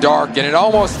 after dark, and it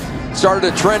almost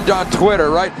started to trend on Twitter,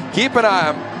 right? Keep an eye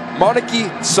on Moniki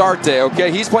Sarte,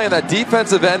 okay? He's playing that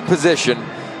defensive end position.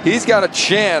 He's got a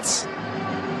chance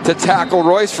to tackle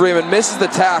Royce Freeman, misses the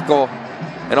tackle,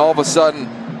 and all of a sudden,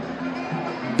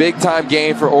 big-time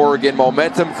game for Oregon.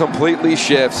 Momentum completely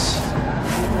shifts.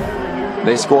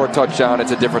 They score a touchdown.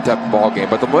 It's a different type of ball game.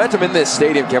 But the momentum in this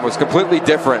stadium, Kevin, was completely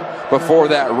different before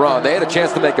that run. They had a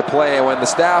chance to make a play, and when the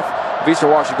staff of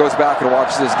Eastern Washington goes back and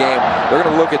watches this game, they're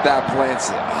going to look at that play and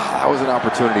say, that was an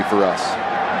opportunity for us.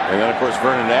 And then, of course,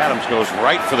 Vernon Adams goes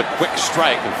right for the quick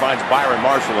strike and finds Byron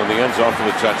Marshall in the end zone for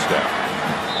the touchdown.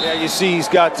 Yeah, you see he's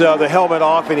got the helmet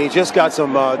off, and he just got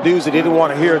some news that he didn't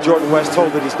want to hear. Jordan West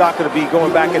told that he's not going to be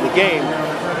going back in the game.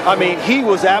 I mean, he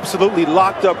was absolutely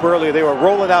locked up earlier. They were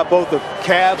rolling out both the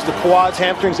calves, the quads,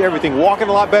 hamstrings, everything, walking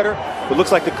a lot better. It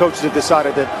looks like the coaches have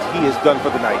decided that he is done for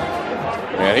the night.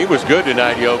 And he was good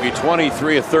tonight, Yogi.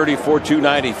 23 of 34,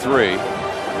 293.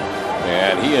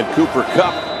 And he and Cooper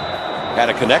Kupp had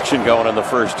a connection going in the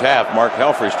first half. Mark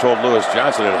Helfrich told Lewis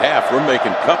Johnson at half, we're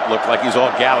making Kupp look like he's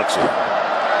all galaxy.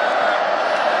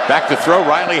 Back to throw,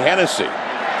 Riley Hennessy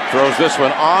throws this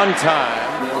one on time.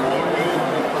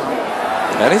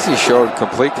 Hennessy showed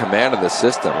complete command of the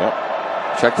system. Yep.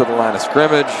 Check to the line of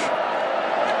scrimmage.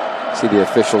 See the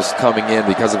officials coming in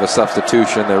because of a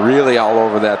substitution. They're really all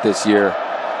over that this year.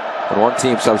 When one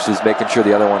team substitutes, making sure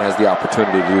the other one has the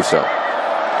opportunity to do so.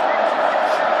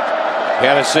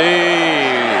 Hennessy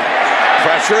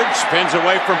pressured, spins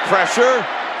away from pressure,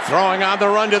 throwing on the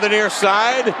run to the near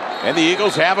side, and the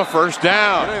Eagles have a first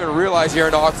down. I don't even realize you're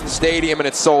in Autzen Stadium and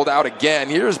it's sold out again.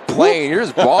 You're just playing, you're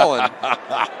just balling.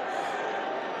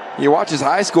 You watch his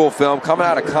high school film coming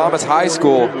out of Commerce High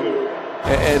School,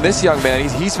 and this young man,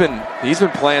 he's been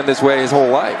playing this way his whole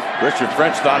life. Richard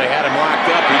French thought he had him locked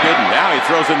up. He didn't. Now he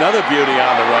throws another beauty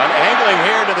on the run, angling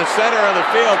here to the center of the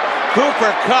field.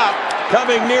 Cooper Kupp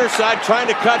coming near side, trying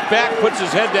to cut back, puts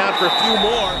his head down for a few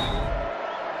more.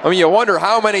 I mean, you wonder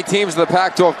how many teams in the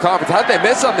Pac-12 conference, how did they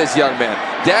miss on this young man?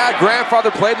 Dad,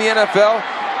 grandfather played in the NFL.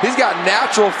 He's got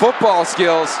natural football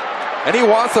skills, and he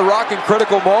wants the rock in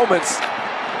critical moments.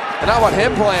 And how about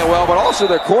him playing well, but also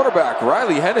their quarterback,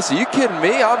 Riley Hennessy. You kidding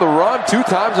me? On the run 2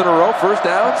 times in a row, first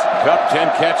downs. Kupp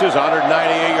 10 catches, 198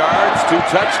 yards, 2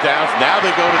 touchdowns. Now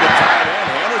they go to the tight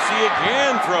end. Hennessy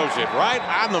again throws it right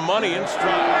on the money in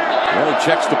stride. Well, he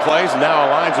checks the plays and now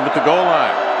aligns him at the goal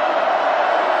line.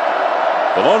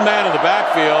 The lone man in the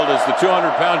backfield is the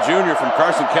 200-pound junior from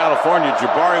Carson, California,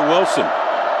 Jabari Wilson.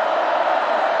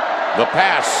 The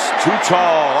pass, too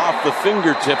tall, off the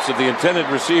fingertips of the intended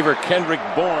receiver, Kendrick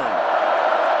Bourne.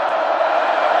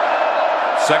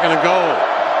 2nd and goal.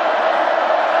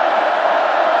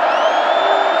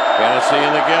 Hennessy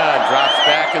in the gun, drops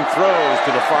back and throws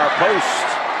to the far post.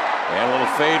 And a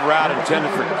little fade route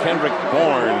intended for Kendrick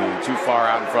Bourne. Too far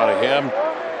out in front of him.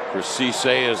 Chris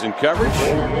Cisse is in coverage.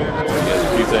 He has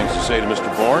a few things to say to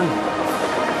Mr. Bourne.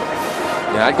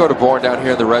 Yeah, I'd go to Bourne down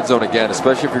here in the red zone again,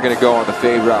 especially if you're going to go on the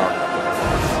fade route.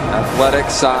 Athletic,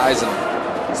 size, and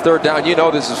it's 3rd down. You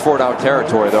know this is 4-down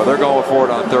territory, though. They're going for it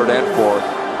on 3rd and 4th.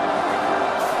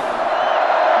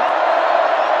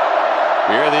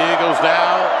 Here are the Eagles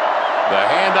now. The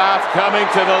handoff coming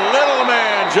to the little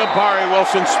man, Jabari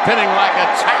Wilson, spinning like a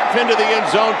tap into the end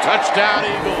zone. Touchdown,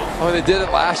 Eagles. Oh, they did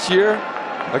it last year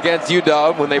against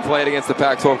UW when they played against the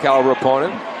Pac-12 caliber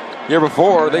opponent. Year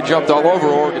before, they jumped all over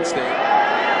Oregon State.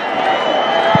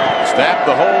 Snap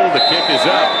the hold, the kick is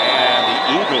up, and the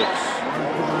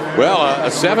Eagles, well, a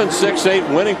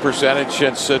 7.68 winning percentage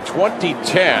since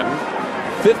 2010,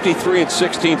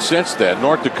 53-16 since then.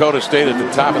 North Dakota State at the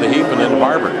top of the heap, and then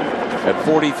Harvard at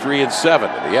 43-7.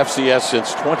 The FCS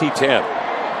since 2010.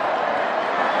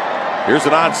 Here's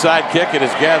an onside kick. It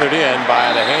is gathered in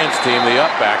by the hands team, the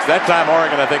upbacks. That time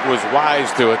Oregon, I think, was wise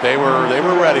to it. They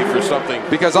were ready for something.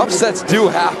 Because upsets do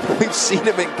happen. We've seen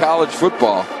them in college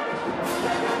football.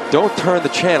 Don't turn the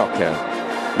channel, Ken.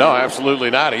 No, absolutely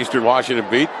not. Eastern Washington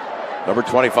beat Number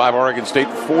 25, Oregon State,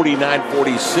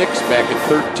 49-46 back in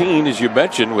 13, as you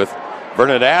mentioned, with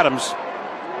Vernon Adams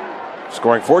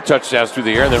scoring 4 touchdowns through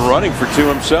the air and then running for 2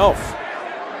 himself.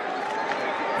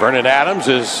 Vernon Adams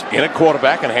is in at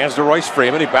quarterback and hands to Royce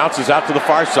Freeman. He bounces out to the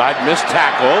far side, missed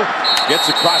tackle, gets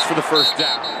across for the first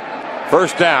down.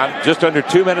 First down, just under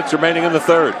 2 minutes remaining in the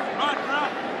third.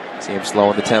 See him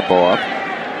slowing the tempo up.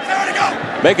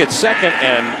 Make it 2nd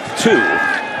and 2.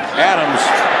 Adams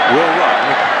will run.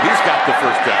 He's got the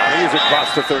first down. He is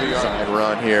across the 30-yard line. Side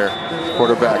run here.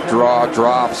 Quarterback draw,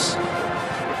 drops.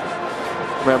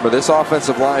 Remember, this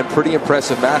offensive line, pretty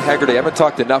impressive. Matt Hegarty, haven't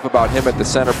talked enough about him at the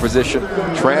center position.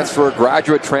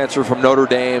 Graduate transfer from Notre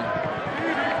Dame.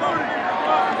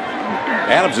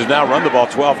 Adams has now run the ball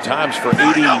 12 times for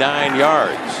 89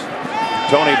 yards.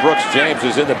 Tony Brooks-James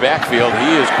is in the backfield.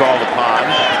 He is called upon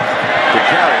to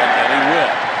carry it, and he will.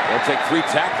 They'll take 3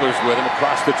 tacklers with him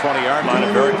across the 20-yard line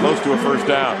and very close to a first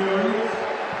down.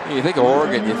 You think of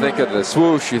Oregon, you think of the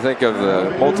swoosh, you think of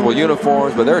the multiple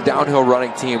uniforms, but they're a downhill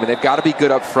running team, and they've got to be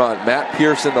good up front. Matt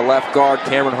Pearson, the left guard,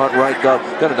 Cameron Hunt, right guard,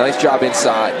 done a nice job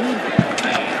inside.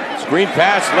 Screen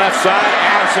pass, left side,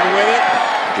 Allison with it.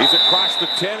 He's across the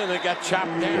 10, and they got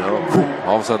chopped down.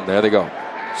 All of a sudden, there they go.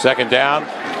 Second down.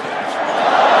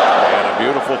 And a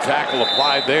beautiful tackle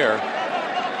applied there.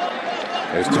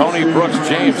 As Tony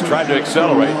Brooks-James tried to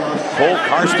accelerate. Cole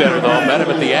Carstetter, though, met him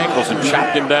at the ankles and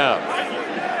chopped him down.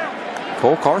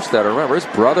 Cole Carstetter, remember his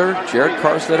brother, Jared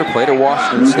Carstetter, played at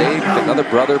Washington State. Another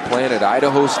brother playing at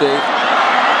Idaho State.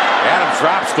 Adams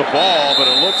drops the ball, but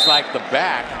it looks like the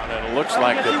back, and it looks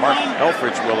like that Mark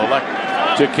Helfrich will elect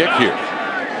to kick here.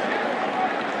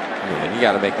 And you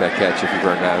got to make that catch if you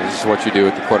burn that. This is what you do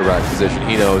at the quarterback position.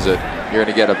 He knows it. You're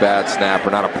going to get a bad snap or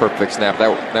not a perfect snap.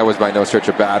 That was by no stretch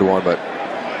a bad one, but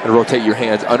rotate your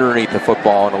hands underneath the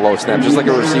football on a low snap, just like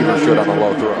a receiver should on a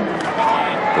low throw.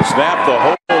 The snap, the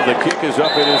hold, the kick is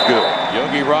up, it is good.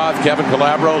 Yogi Roth, Kevin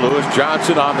Calabro, Lewis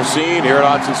Johnson on the scene here at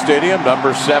Autzen Stadium.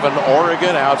 Number 7,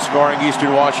 Oregon, outscoring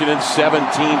Eastern Washington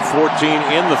 17-14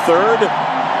 in the third. And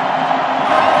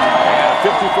a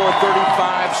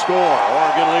 54-35 score,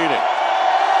 Oregon leading.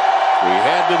 We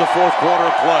head to the fourth quarter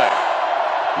of play.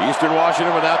 Eastern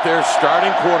Washington without their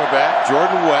starting quarterback,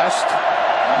 Jordan West,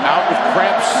 out with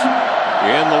cramps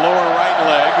in the lower right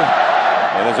leg.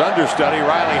 And his understudy,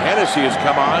 Riley Hennessy, has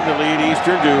come on to lead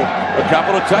Eastern to a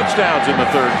couple of touchdowns in the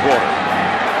third quarter.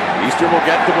 Eastern will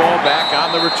get the ball back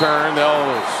on the return.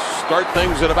 They'll start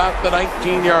things at about the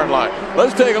 19-yard line.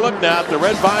 Let's take a look now at the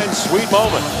Red Vine's sweet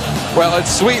moment. Well,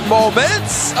 it's sweet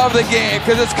moments of the game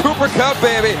because it's Cooper Kupp,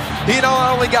 baby. He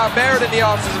not only got married in the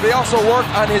offseason, but he also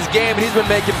worked on his game, and he's been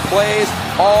making plays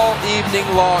all evening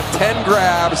long. 10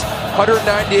 grabs,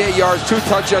 198 yards, 2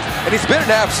 touchdowns, and he's been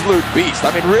an absolute beast.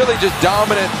 I mean, really just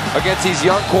dominant against these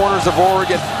young corners of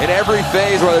Oregon in every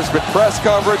phase, whether it's been press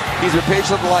coverage, he's been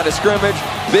patient at the line of scrimmage,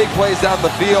 big plays down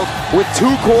the field. With 2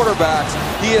 quarterbacks,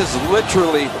 he has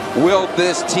literally willed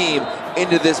this team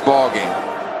into this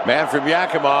ballgame. Man from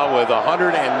Yakima with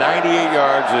 198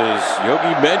 yards. As Yogi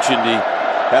mentioned, he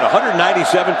had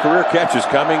 197 career catches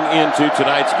coming into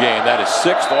tonight's game. That is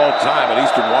 6th all-time at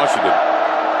Eastern Washington.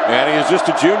 And he is just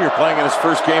a junior playing in his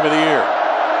first game of the year.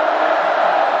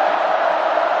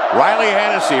 Riley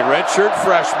Hennessy, redshirt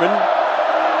freshman,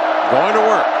 going to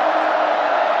work.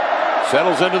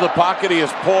 Settles into the pocket. He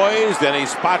is poised, and he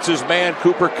spots his man,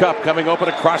 Cooper Kupp, coming open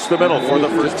across the middle for the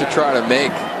first. Just to try to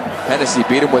make Hennessy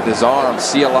beat him with his arm.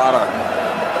 See a lot of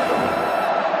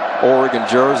Oregon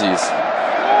jerseys.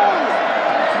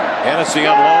 Hennessy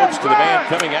unloads to the man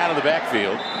coming out of the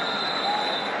backfield.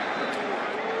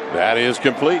 That is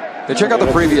complete. Now check out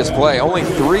the previous play. Only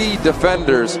 3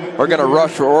 defenders are going to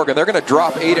rush for Oregon. They're going to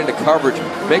drop 8 into coverage.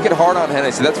 Make it hard on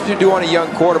Hennessy. That's what you do on a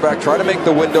young quarterback. Try to make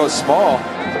the windows small.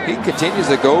 He continues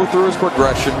to go through his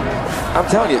progression. I'm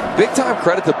telling you, big-time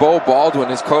credit to Bo Baldwin,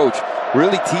 his coach,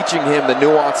 really teaching him the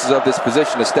nuances of this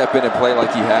position to step in and play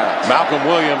like he has. Malcolm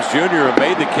Williams Jr., who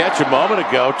made the catch a moment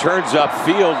ago, turns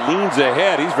upfield, leans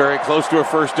ahead. He's very close to a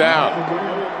first down.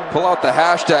 Pull out the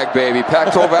hashtag, baby.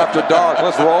 Pac-12 after dark.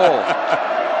 Let's roll.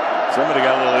 Somebody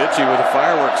got a little itchy with the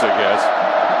fireworks, I guess.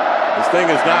 This thing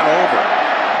is not over.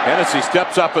 Hennessy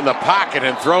steps up in the pocket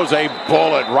and throws a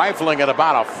bullet, rifling at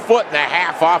about 1.5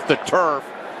 feet off the turf.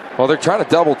 Well, they're trying to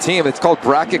double team. It's called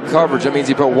bracket coverage. That means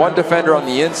you put 1 defender on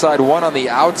the inside, 1 on the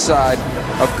outside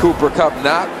of Cooper Kupp.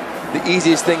 Not the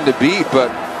easiest thing to beat,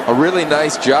 but a really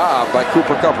nice job by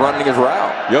Cooper Kupp running his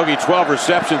route. Yogi, 12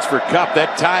 receptions for Kupp.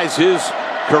 That ties his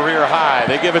career high.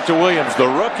 They give it to Williams, the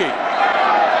rookie.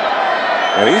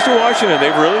 And Eastern Washington,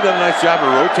 they've really done a nice job to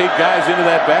rotate guys into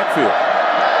that backfield.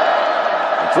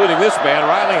 including this man,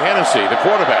 Riley Hennessy, the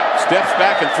quarterback. Steps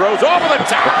back and throws over the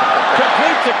top.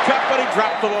 Complete to Kupp, but he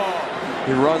dropped the ball.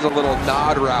 He runs a little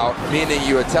nod route, meaning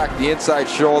you attack the inside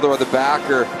shoulder or the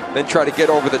backer, then try to get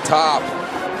over the top.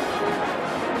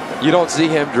 You don't see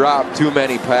him drop too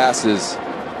many passes.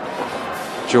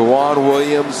 Jawan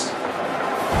Williams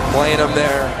playing him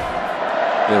there.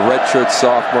 The redshirt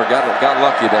sophomore got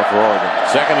lucky there for Oregon.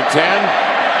 2nd and 10.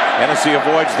 Hennessy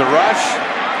avoids the rush.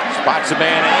 Spots a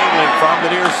man angling from the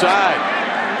near side.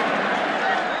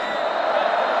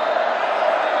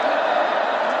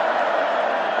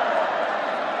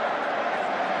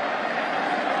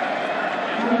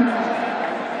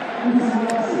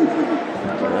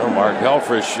 Well, Mark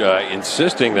Helfrich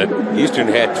insisting that Eastern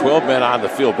had 12 men on the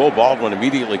field. Bo Baldwin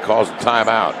immediately calls a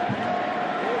timeout.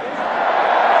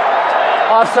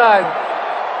 Offside.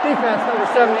 Defense number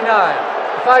 79.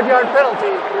 A 5-yard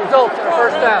penalty results in a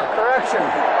first down. Correction.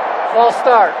 False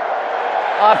start.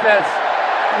 Offense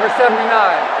number 79.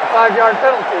 A 5-yard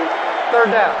penalty.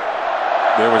 Third down.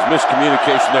 There was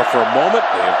miscommunication there for a moment.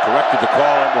 They have corrected the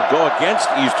call and will go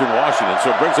against Eastern Washington.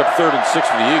 So it brings up 3rd and 6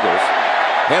 for the Eagles.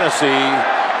 Hennessy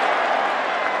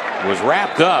was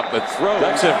wrapped up, but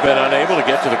Ducks have been unable to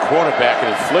get to the quarterback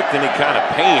and inflict any kind of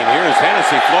pain. Here's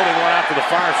Hennessy floating one out to the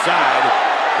far side.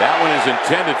 That one is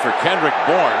intended for Kendrick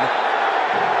Bourne.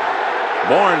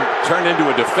 Bourne turned into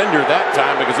a defender that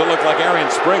time because it looked like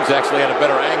Arian Springs actually had a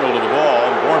better angle to the ball,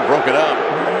 and Bourne broke it up.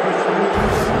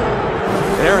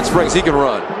 And Arian Springs, he can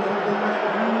run.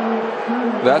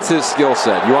 That's his skill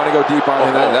set. You want to go deep on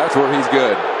him, that's where he's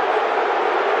good.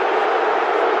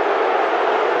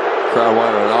 Crowd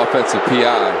wanted an offensive PI.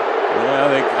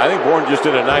 Yeah, I think Bourne just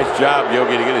did a nice job,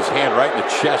 Yogi, to get his hand right in the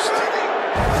chest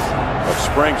of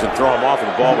Springs and throw him off,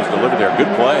 and the ball was delivered there. Good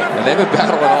play. And they've been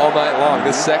battling all night long.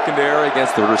 This secondary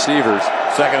against the receivers.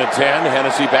 2nd and 10.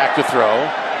 Hennessy back to throw.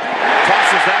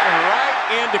 Tosses that one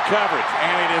right into coverage,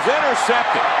 and it is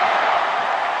intercepted.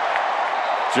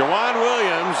 Jawan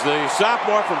Williams, the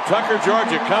sophomore from Tucker,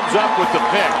 Georgia, comes up with the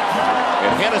pick.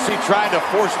 And Hennessy tried to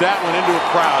force that one into a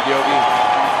crowd, Yogi.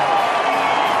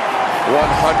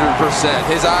 100%.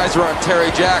 His eyes were on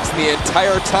Terry Jackson the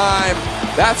entire time.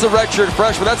 That's a redshirt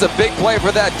freshman. That's a big play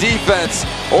for that defense.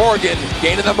 Oregon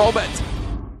gaining the moment.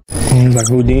 He was like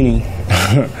Houdini.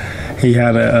 He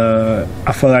had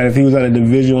I feel like if he was at a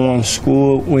Division I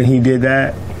school when he did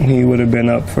that, he would have been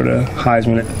up for the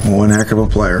Heisman. One heck of a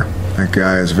player. That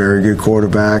guy is a very good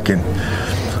quarterback and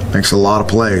makes a lot of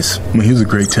plays. I mean, he was a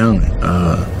great talent.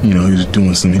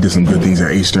 He did some good things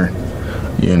at Eastern.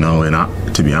 And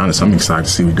to be honest, I'm excited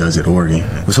to see what he does at Oregon.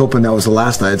 I was hoping that was the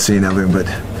last I had seen of him, but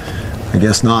I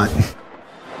guess not.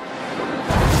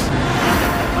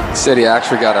 He said he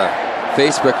actually got a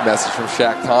Facebook message from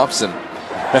Shaq Thompson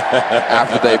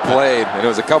after they played, and it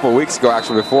was a couple of weeks ago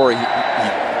actually before he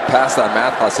passed on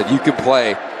math class, said you can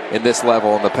play in this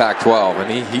level in the Pac-12,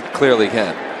 and he clearly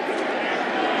can.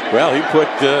 Well, he put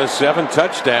 7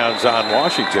 touchdowns on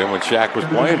Washington when Shaq was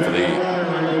playing for the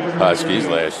Huskies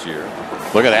last year.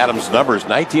 Look at Adams' numbers,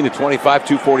 19 to 25,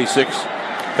 246,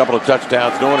 a couple of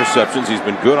touchdowns, no interceptions. He's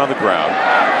been good on the ground.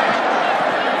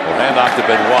 We'll hand off to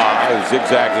Benoit, who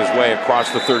zigzags his way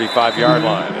across the 35-yard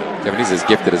line. Kevin, he's as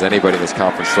gifted as anybody in this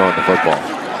conference throwing the football.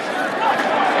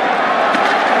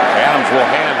 Adams will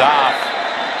hand off.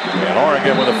 And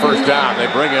Oregon with a first down.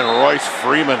 They bring in Royce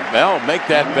Freeman. They'll make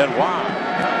that Benoit.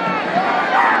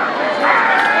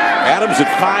 Adams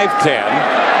at 5'10".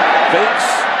 Fakes,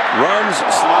 runs,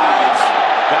 slides,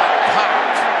 got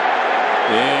popped.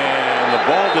 And the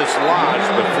ball dislodged,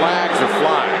 but flags are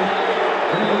flying.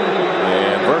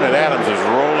 And Vernon Adams is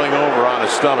rolling over on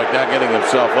his stomach, not getting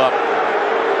himself up.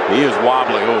 He is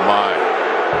wobbling. Oh, my.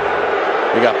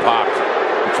 He got popped.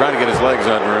 Trying to get his legs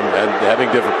under him and having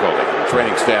difficulty.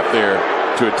 Training staff there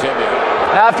to attend to him.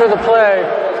 After the play,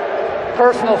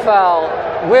 personal foul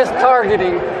with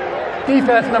targeting,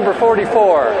 defense number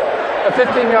 44. A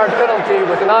 15-yard penalty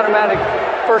with an automatic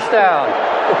first down.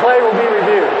 The play will be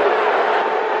reviewed.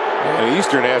 And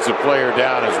Eastern has a player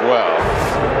down as well.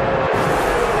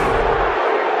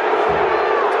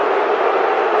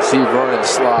 See Vernon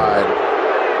slide.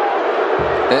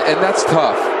 And that's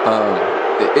tough.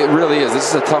 It really is. This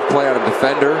is a tough play on a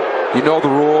defender. You know the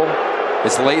rule.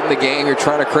 It's late in the game. You're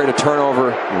trying to create a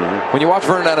turnover. When you watch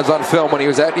Vernon Adams on film, when he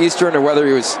was at Eastern or whether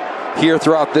he was here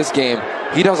throughout this game,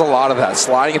 he does a lot of that,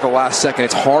 sliding at the last second.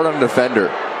 It's hard on a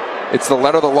defender. It's the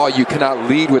letter of the law. You cannot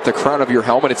lead with the crown of your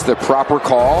helmet. It's the proper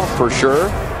call, for sure.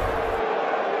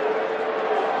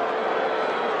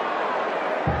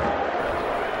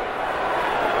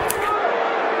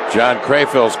 John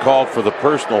Crayfield's called for the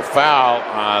personal foul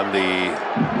on the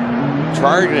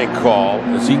targeting call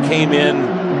as he came in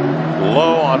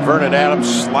low on Vernon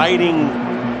Adams, sliding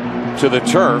to the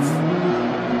turf.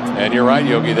 And you're right,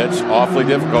 Yogi, that's awfully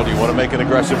difficult. You want to make an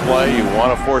aggressive play. You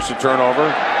want to force a turnover.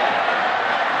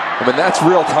 I mean, that's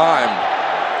real time.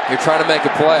 You're trying to make a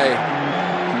play.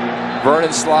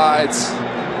 Vernon slides.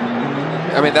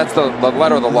 I mean, that's the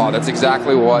letter of the law. That's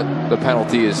exactly what the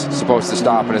penalty is supposed to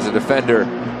stop. And as a defender,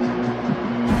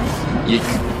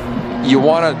 you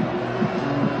want to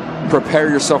prepare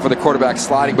yourself for the quarterback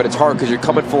sliding, but it's hard because you're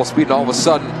coming full speed and all of a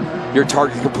sudden your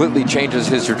target completely changes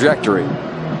his trajectory.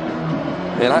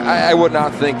 And I would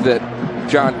not think that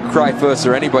John Kreifus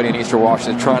or anybody in Eastern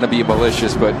Washington is trying to be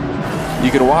malicious, but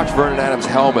you can watch Vernon Adams'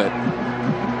 helmet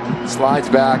slides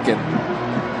back, and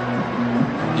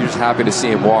you're just happy to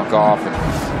see him walk off, and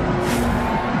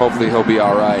hopefully he'll be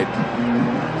all right.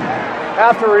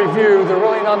 After review, the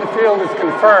ruling on the field is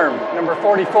confirmed. Number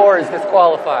 44 is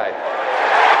disqualified.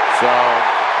 So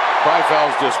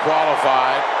Kreifel's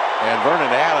disqualified, and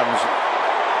Vernon Adams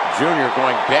Jr.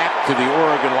 going back to the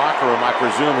Oregon locker room. I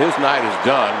presume his night is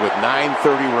done with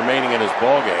 9:30 remaining in his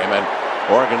ball game, and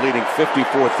Oregon leading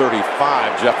 54-35.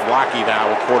 Jeff Locke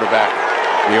now will quarterback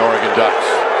the Oregon Ducks.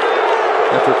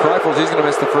 And for Kreifels, he's going to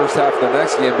miss the first half of the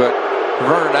next game, but for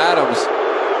Vernon Adams,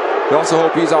 we also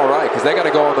hope he's all right because they got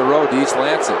to go on the road to East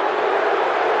Lansing.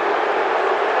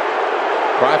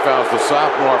 Kreifel's the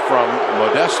sophomore from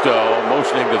Modesto,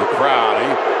 motioning to the crowd.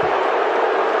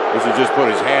 He should just put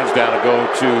his hands down and go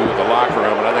to the locker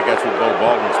room, and I think that's what Bo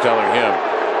Baldwin's telling him.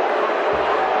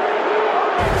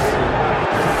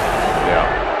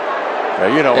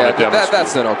 Yeah, you don't want to demonstrate.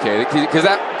 That's not okay, because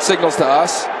that signals to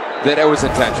us that it was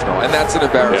intentional, and that's an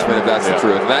embarrassment if that's the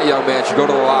truth. And that young man should go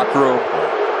to the locker room,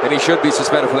 and he should be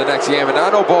suspended for the next game. And I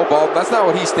know Bo Baldwin, that's not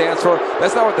what he stands for.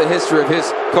 That's not what the history of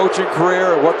his coaching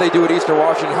career or what they do at Eastern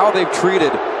Washington, how they've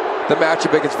treated the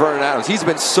matchup against Vernon Adams. He's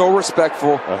been so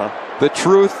respectful. The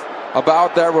truth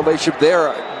about that relationship,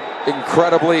 they're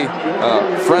incredibly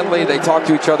friendly. They talk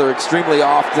to each other extremely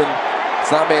often.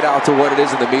 It's not made out to what it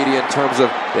is in the media in terms of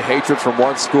the hatred from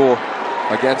one school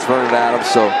against Vernon Adams.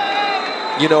 So,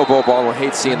 you know, Bo Baldwin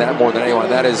hates seeing that more than anyone.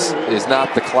 That is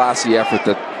not the classy effort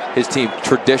that his team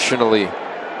traditionally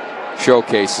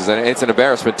showcases. And it's an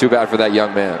embarrassment. Too bad for that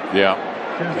young man. Yeah.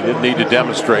 He didn't need to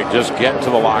demonstrate. Just get to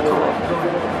the locker room.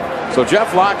 So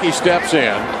Jeff Locke steps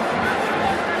in.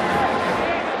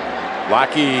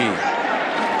 Locke,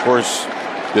 of course,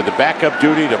 did the backup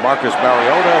duty to Marcus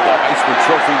Mariota, the Heisman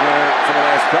Trophy winner for the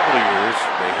last couple of years.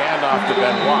 They hand off to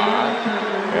Benoit,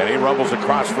 and he rumbles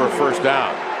across for a first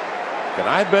down.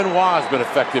 Kenai Benoit has been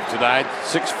effective tonight.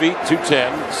 6 feet,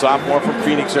 210, sophomore from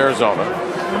Phoenix, Arizona.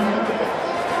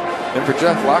 And for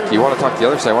Jeff Locke, you want to talk the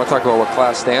other side. I want to talk about what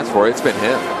class stands for. It's been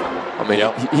him. I mean,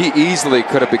 he easily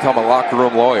could have become a locker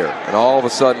room lawyer, and all of a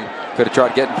sudden could have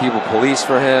tried getting people police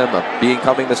for him,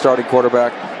 becoming the starting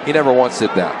quarterback. He never once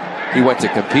did that. He went to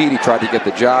compete. He tried to get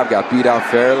the job, got beat out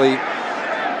fairly,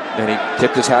 and he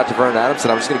tipped his hat to Vernon Adams,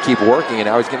 and I'm just going to keep working, and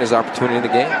now he's getting his opportunity in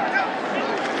the game.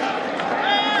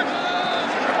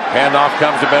 Handoff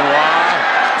comes to Benoit.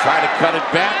 Trying to cut it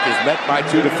back, is met by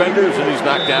two defenders, and he's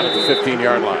knocked down at the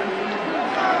 15-yard line.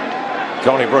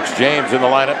 Tony Brooks-James in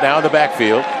the lineup now in the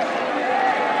backfield.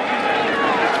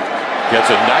 Gets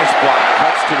a nice block,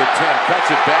 cuts to the 10, cuts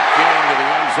it back into the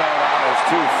end zone on his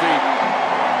 2 feet.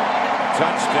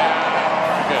 Touchdown,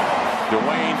 Oregon.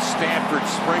 Dwayne Stanford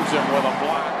springs him with a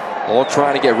block. All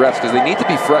trying to get reps because they need to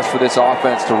be fresh for this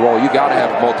offense to roll. You got to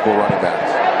have multiple running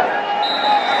backs.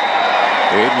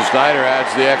 Aiden Snyder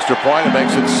adds the extra point and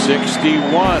makes it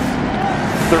 61-35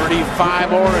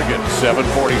 Oregon.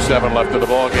 7:47 left in the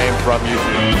ball game from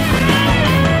Eugene.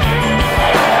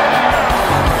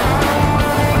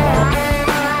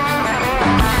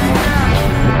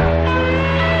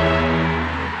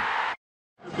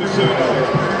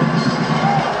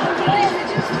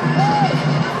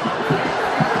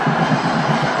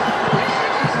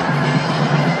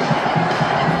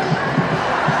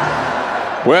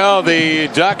 Well, the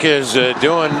Duck is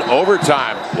doing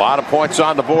overtime. A lot of points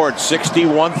on the board.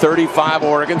 61-35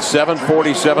 Oregon.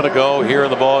 7:47 to go here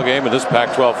in the ball game. And this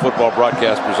Pac-12 football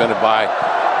broadcast presented by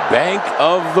Bank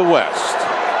of the West.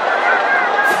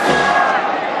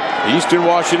 Eastern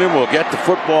Washington will get the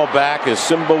football back as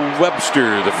Simba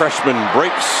Webster, the freshman,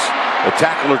 breaks a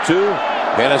tackle or two.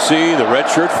 Hennessy, the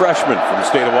redshirt freshman from the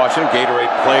state of Washington,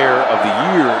 Gatorade Player of the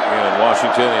Year in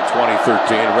Washington in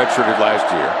 2013, redshirted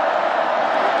last year.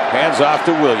 Hands off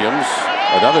to Williams,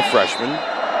 another freshman.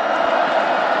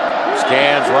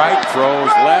 Scans right,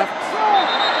 throws left.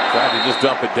 Tried to just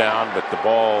dump it down, but the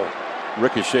ball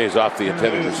ricochets off the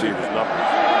intended receiver's numbers.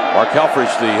 Mark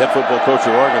Helfrich, the head football coach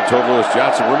of Oregon, told Lewis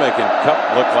Johnson, "We're making Kupp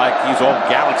look like he's all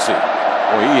galaxy."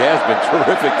 Well, he has been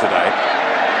terrific tonight.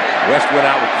 West went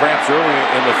out with cramps early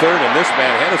in the third, and this man,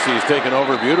 Hennessy, has taken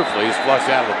over beautifully. He's flushed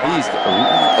out of the pocket. He's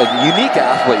a unique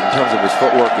athlete in terms of his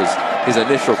footwork, his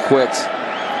initial quicks.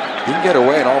 He can get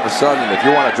away, and all of a sudden, if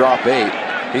you want to drop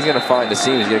 8, he's going to find the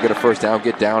seam. He's going to get a first down,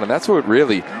 get down, and that's what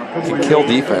really can kill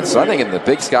defense. So I think in the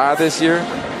Big Sky this year,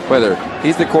 whether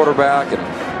he's the quarterback and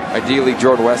ideally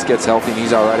Jordan West gets healthy and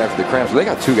he's all right after the cramps, they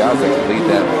got 2 guys that can lead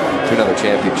them to another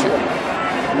championship.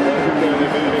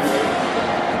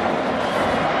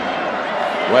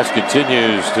 West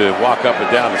continues to walk up and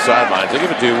down the sidelines. They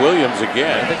give it to Williams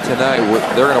again. I think tonight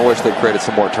they're going to wish they created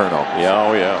some more turnovers. Yeah,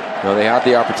 oh yeah. You know, they had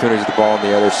the opportunities to the ball in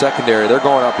the other secondary. They're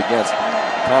going up against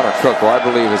Connor Cook, who I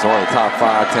believe is one of the top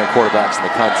 5, 10 quarterbacks in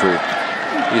the country.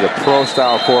 He's a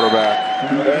pro-style quarterback.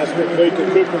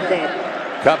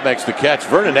 Kupp makes the catch.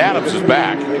 Vernon Adams is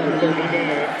back.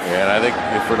 And I think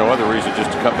if for no other reason,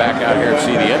 just to come back out here and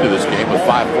see the end of this game with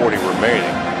 5:40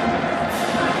 remaining.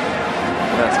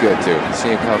 That's good, too. See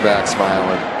him come back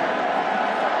smiling.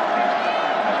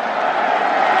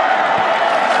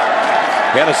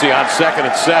 Hennessy on 2nd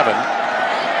and 7.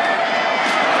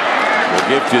 We'll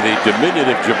give to the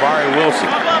diminutive Jabari Wilson.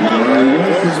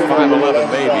 He's 5'11",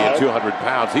 maybe, and 200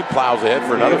 pounds. He plows ahead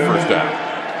for another first down.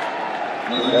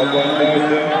 You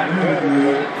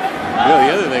know,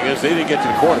 the other thing is they didn't get to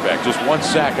the quarterback. Just 1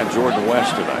 sack on Jordan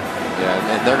West tonight.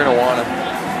 Yeah, and they're going to want to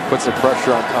put some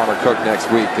pressure on Connor Cook next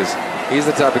week because he's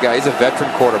the type of guy. He's a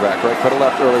veteran quarterback, right? Could have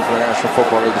left early for the National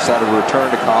Football League, decided to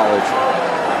return to college.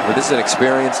 But this is an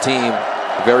experienced team,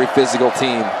 a very physical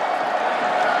team.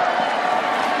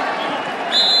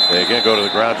 They again go to the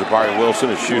ground. Jabari Wilson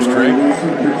is shoestring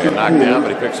and knocked down,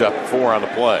 but he picks up 4 on the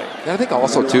play. And I think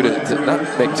also, too, to not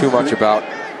make too much about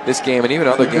this game and even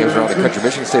other games around the country.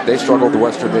 Michigan State, they struggled with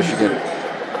Western Michigan.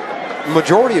 The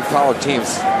majority of college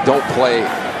teams don't play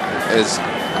as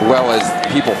well as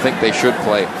people think they should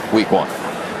play week 1.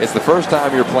 It's the first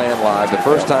time you're playing live, the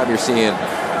first time you're seeing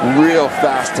real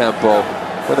fast tempo.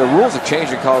 When the rules have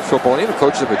changed in college football and even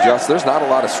coaches have adjusted, there's not a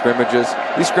lot of scrimmages.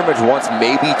 We scrimmage once,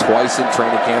 maybe twice in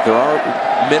training camp. There are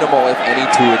minimal, if any,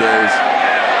 2-a-days.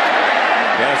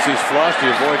 Hennessy's flushed. He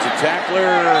avoids a tackler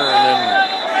and then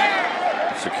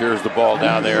secures the ball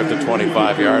down there at the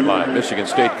 25-yard line. Michigan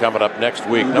State coming up next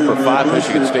week. Number 5,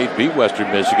 Michigan State beat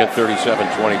Western Michigan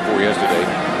 37-24 yesterday.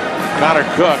 Connor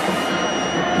Cook,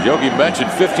 Yogi mentioned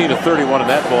 15-31 in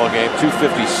that ball game,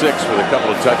 256 with a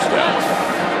couple of touchdowns.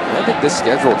 I think this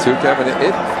schedule too, Kevin,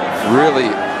 it really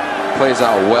plays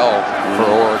out well for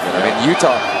Oregon. I mean,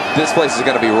 Utah, this place is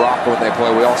going to be rocking when they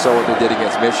play. We all saw what they did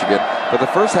against Michigan. But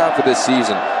the first half of this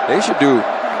season, they have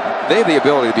the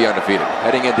ability to be undefeated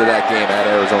heading into that game at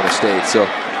Arizona State. So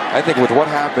I think with what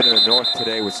happened in the North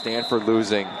today with Stanford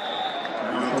losing,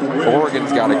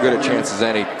 Oregon's got as good a chance as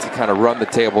any to kind of run the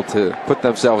table to put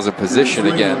themselves in position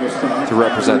again to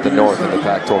represent the North in the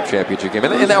Pac-12 championship game.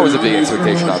 And that was a big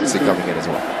expectation, obviously, coming in as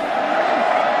well.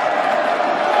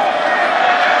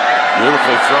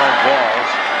 Beautifully thrown ball.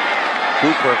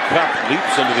 Cooper Kupp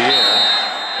leaps into the air,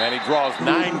 and he draws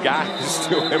 9 guys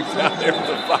to him down there at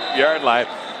the 5-yard line,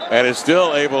 and is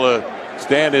still able to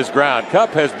stand his ground.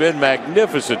 Kupp has been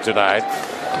magnificent tonight.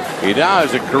 He now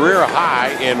has a career high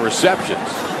in receptions.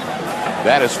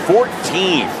 That is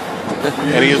 14.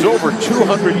 And he is over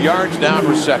 200 yards now in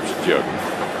reception, Joe.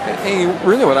 And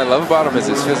really what I love about him is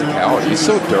his physicality. He's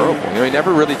so durable. You know, he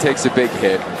never really takes a big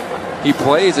hit. He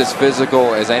plays as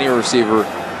physical as any receiver,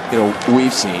 you know,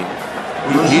 we've seen.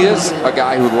 He is a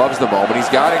guy who loves the moment. He's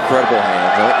got incredible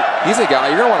hands. He's a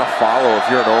guy you're going to want to follow if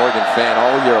you're an Oregon fan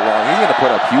all year long. He's going to put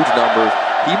up huge numbers.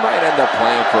 He might end up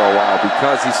playing for a while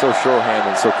because he's so sure-handed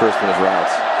and so crisp in his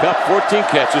routes. Kupp, 14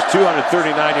 catches,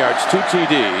 239 yards, 2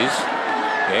 TDs.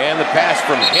 And the pass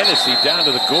from Hennessy down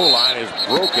to the goal line is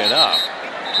broken up.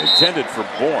 Intended for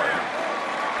Bourne.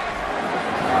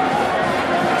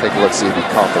 Take a look, see if he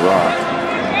caught the rock.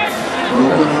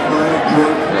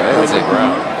 Yeah, that's the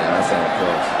ground. Yeah, that's not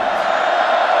close.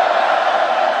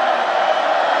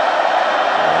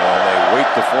 And they wait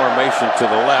the formation to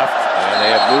the left, and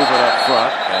they have movement up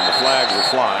front, and the flags are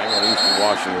flying, and Eastern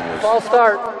Washington is. Ball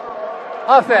start.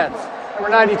 Offense, number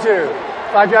 92.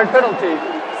 5-yard penalty,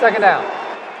 2nd down.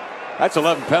 That's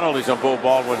 11 penalties on Bo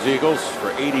Baldwin's Eagles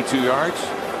for 82 yards.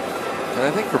 And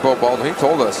I think for Bo Baldwin, he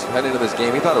told us heading into this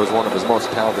game, he thought it was one of his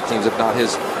most talented teams, if not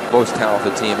his most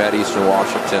talented team at Eastern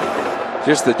Washington.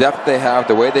 Just the depth they have,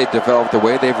 the way they've developed, the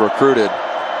way they've recruited.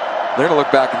 They're going to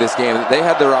look back at this game. They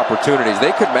had their opportunities.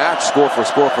 They could match score for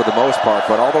the most part,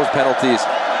 but all those penalties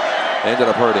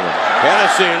ended up hurting them.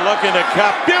 Hennessy looking to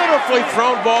Kupp. Beautifully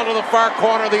thrown ball to the far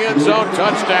corner of the end zone.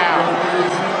 Touchdown.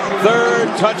 Third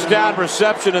touchdown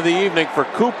reception of the evening for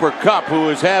Cooper Kupp, who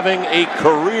is having a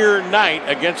career night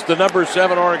against the number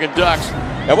 7 Oregon Ducks.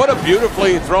 And what a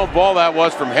beautifully thrown ball that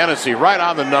was from Hennessy, right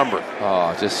on the number.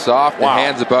 Oh, just soft and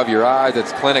hands above your eyes.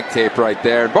 That's clinic tape right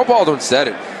there. And Bo Baldwin said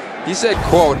it. He said,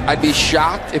 quote, "I'd be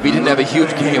shocked if he didn't have a huge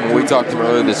game," when we talked to him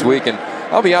earlier this week. And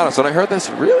I'll be honest, when I heard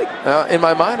this, really, in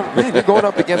my mind, I'm really going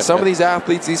up against some of these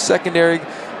athletes, these secondary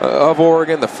of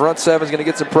Oregon. The front seven's going to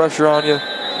get some pressure on you.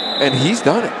 And he's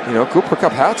done it. You know, Cooper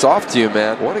Kupp, hats off to you,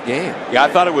 man. What a game. Yeah, I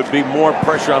thought it would be more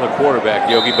pressure on the quarterback,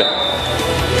 Yogi. But,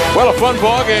 well, a fun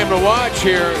ball game to watch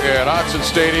here at Autzen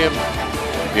Stadium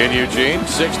in Eugene.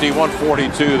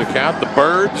 61-42 the count. The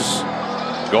Birds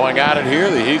going at it here.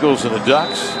 The Eagles and the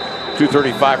Ducks.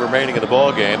 2:35 remaining in the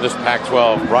ball game. This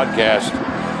Pac-12 broadcast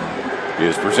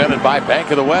is presented by Bank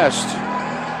of the West.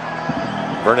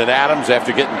 Vernon Adams,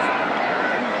 after getting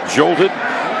jolted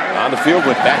on the field,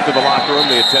 went back to the locker room.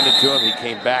 They attended to him. He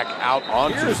came back out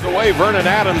on. Here's the way Vernon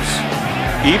Adams'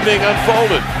 evening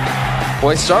unfolded.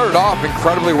 Well, he started off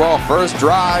incredibly well. First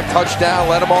drive, touchdown,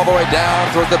 led him all the way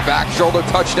down towards the back shoulder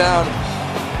touchdown.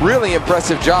 Really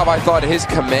impressive job, I thought, his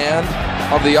command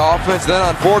of the offense. Then,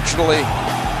 unfortunately,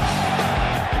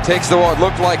 takes the what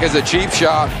looked like as a cheap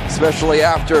shot, especially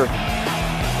after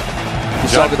he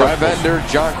saw the defender,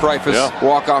 John Kreifus,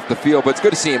 walk off the field. But it's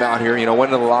good to see him out here. You know,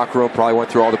 went into the locker room, probably went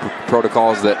through all the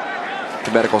protocols that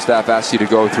the medical staff asked you to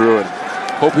go through, and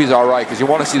hope he's all right, because you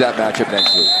want to see that matchup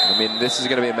next week. I mean, this is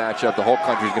going to be a matchup the whole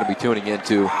country is going to be tuning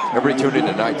into. Everybody tuned in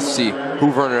tonight to see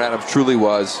who Vernon Adams truly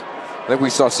was. I think we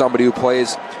saw somebody who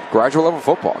plays graduate level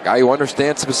football, a guy who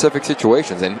understands specific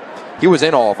situations, and he was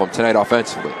in all of them tonight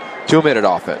offensively. 2-minute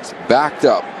offense, backed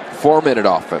up, 4-minute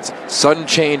offense, sudden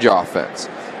change offense.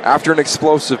 After an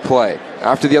explosive play,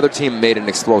 after the other team made an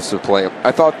explosive play,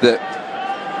 I thought that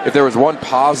if there was one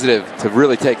positive to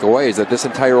really take away is that this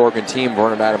entire Oregon team,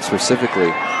 Vernon Adams specifically,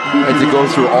 had to go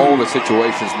through all the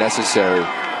situations necessary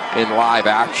in live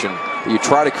action that you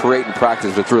try to create in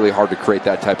practice, but it's really hard to create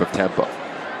that type of tempo.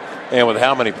 And with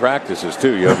how many practices,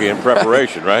 too, Yogi, in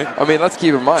preparation, right? I mean, let's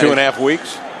keep in mind. 2.5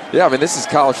 weeks? Yeah, I mean, this is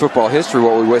college football history,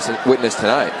 what we witnessed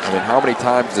tonight. I mean, how many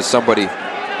times does somebody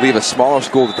leave a smaller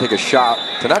school to take a shot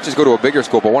to not just go to a bigger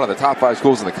school, but one of the top 5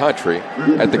 schools in the country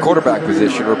at the quarterback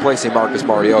position, replacing Marcus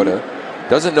Mariota,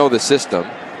 doesn't know the system,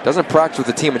 doesn't practice with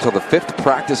the team until the 5th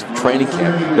practice of training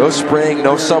camp. No spring,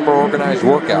 no summer organized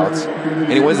workouts,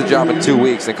 and he wins the job in 2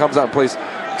 weeks and comes out and plays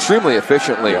extremely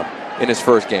efficiently in his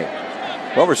first game.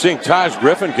 Well, we're seeing Taj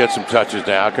Griffin get some touches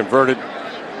now, converted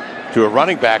to a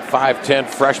running back, 5'10"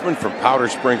 freshman from Powder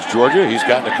Springs, Georgia. He's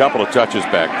gotten a couple of touches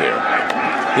back there.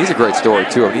 He's a great story,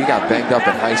 too. I mean, he got banged up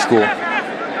in high school.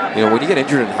 You know, when you get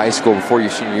injured in high school before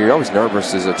your senior year, you're always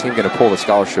nervous. Is a team going to pull the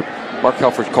scholarship? Mark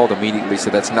Helfrich called immediately,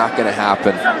 said that's not going to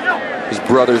happen. His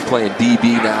brother's playing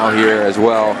DB now here as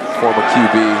well, former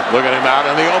QB. Look at him out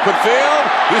in the open field.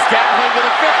 He's tackling to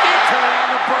the 50, turning on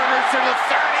the burners to the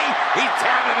 30. He's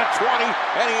down to the 20,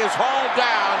 and he is hauled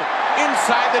down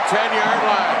inside the 10-yard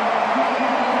line.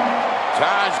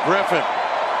 Taj Griffin.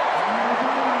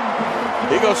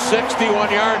 He goes 61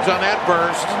 yards on that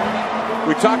burst.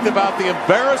 We talked about the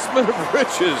embarrassment of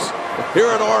riches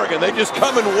here in Oregon. They just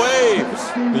come in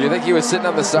waves. You think he was sitting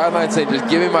on the sideline saying, just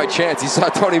give me my chance? He saw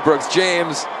Tony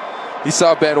Brooks-James. He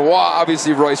saw Benoit.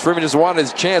 Obviously, Royce Freeman just wanted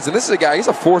his chance. And this is a guy, he's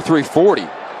a 4.3 40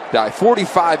 guy,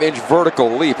 45-inch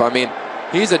vertical leap. I mean,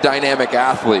 he's a dynamic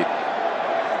athlete.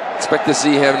 Expect to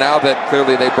see him now that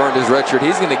clearly they burned his red shirt.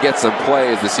 He's going to get some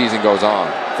play as the season goes on.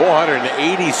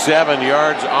 487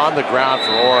 yards on the ground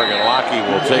for Oregon. Lockie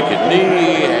will take a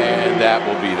knee, and that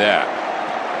will be that.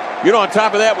 You know, on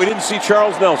top of that, we didn't see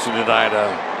Charles Nelson tonight. A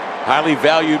highly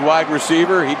valued wide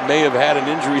receiver. He may have had an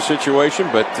injury situation,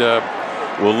 but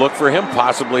we'll look for him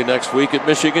possibly next week at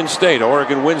Michigan State.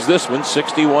 Oregon wins this one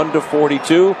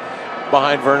 61-42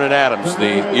 behind Vernon Adams.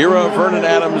 The era of Vernon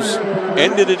Adams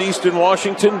ended at Eastern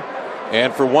Washington,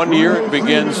 and for 1 year it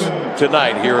begins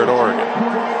tonight here at Oregon.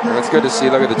 And it's good to see.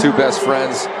 Look at the two best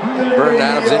friends, Vernon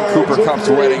Adams and Cooper Kupp's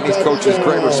wedding. These coaches,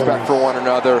 great respect for one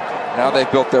another. Now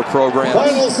they've built their programs.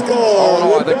 All in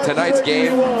all, I think tonight's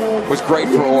game was great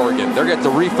for Oregon. They're getting to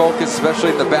refocus,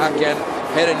 especially in the back end,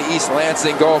 head into East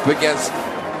Lansing, go up against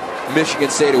Michigan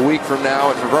State a week from now.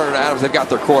 And for Vernon Adams, they've got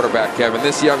their quarterback, Kevin.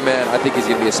 This young man, I think he's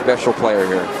going to be a special player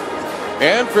here.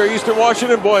 And for Eastern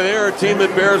Washington, boy, they're a team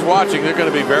that bears watching. They're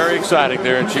going to be very exciting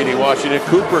there in Cheney, Washington.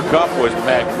 Cooper Kupp was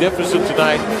magnificent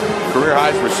tonight. Career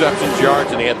highs, receptions,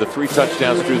 yards, and he had the 3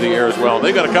 touchdowns through the air as well. And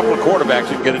they've got a couple of quarterbacks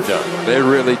who can get it done. They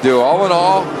really do. All in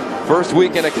all, first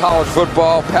weekend of college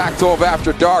football, Pac-12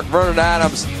 after dark. Vernon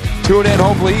Adams, Tune in.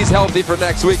 Hopefully he's healthy for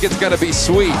next week. It's going to be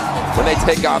sweet when they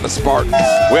take on the Spartans.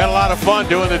 We had a lot of fun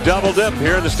doing the double dip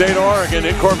here in the state of Oregon.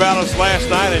 In Corvallis last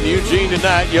night and Eugene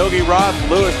tonight. Yogi Roth,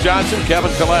 Lewis Johnson,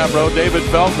 Kevin Calabro, David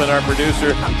Feldman, our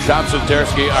producer, Tom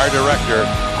Sinterski, our director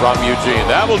from Eugene.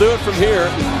 That will do it from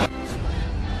here.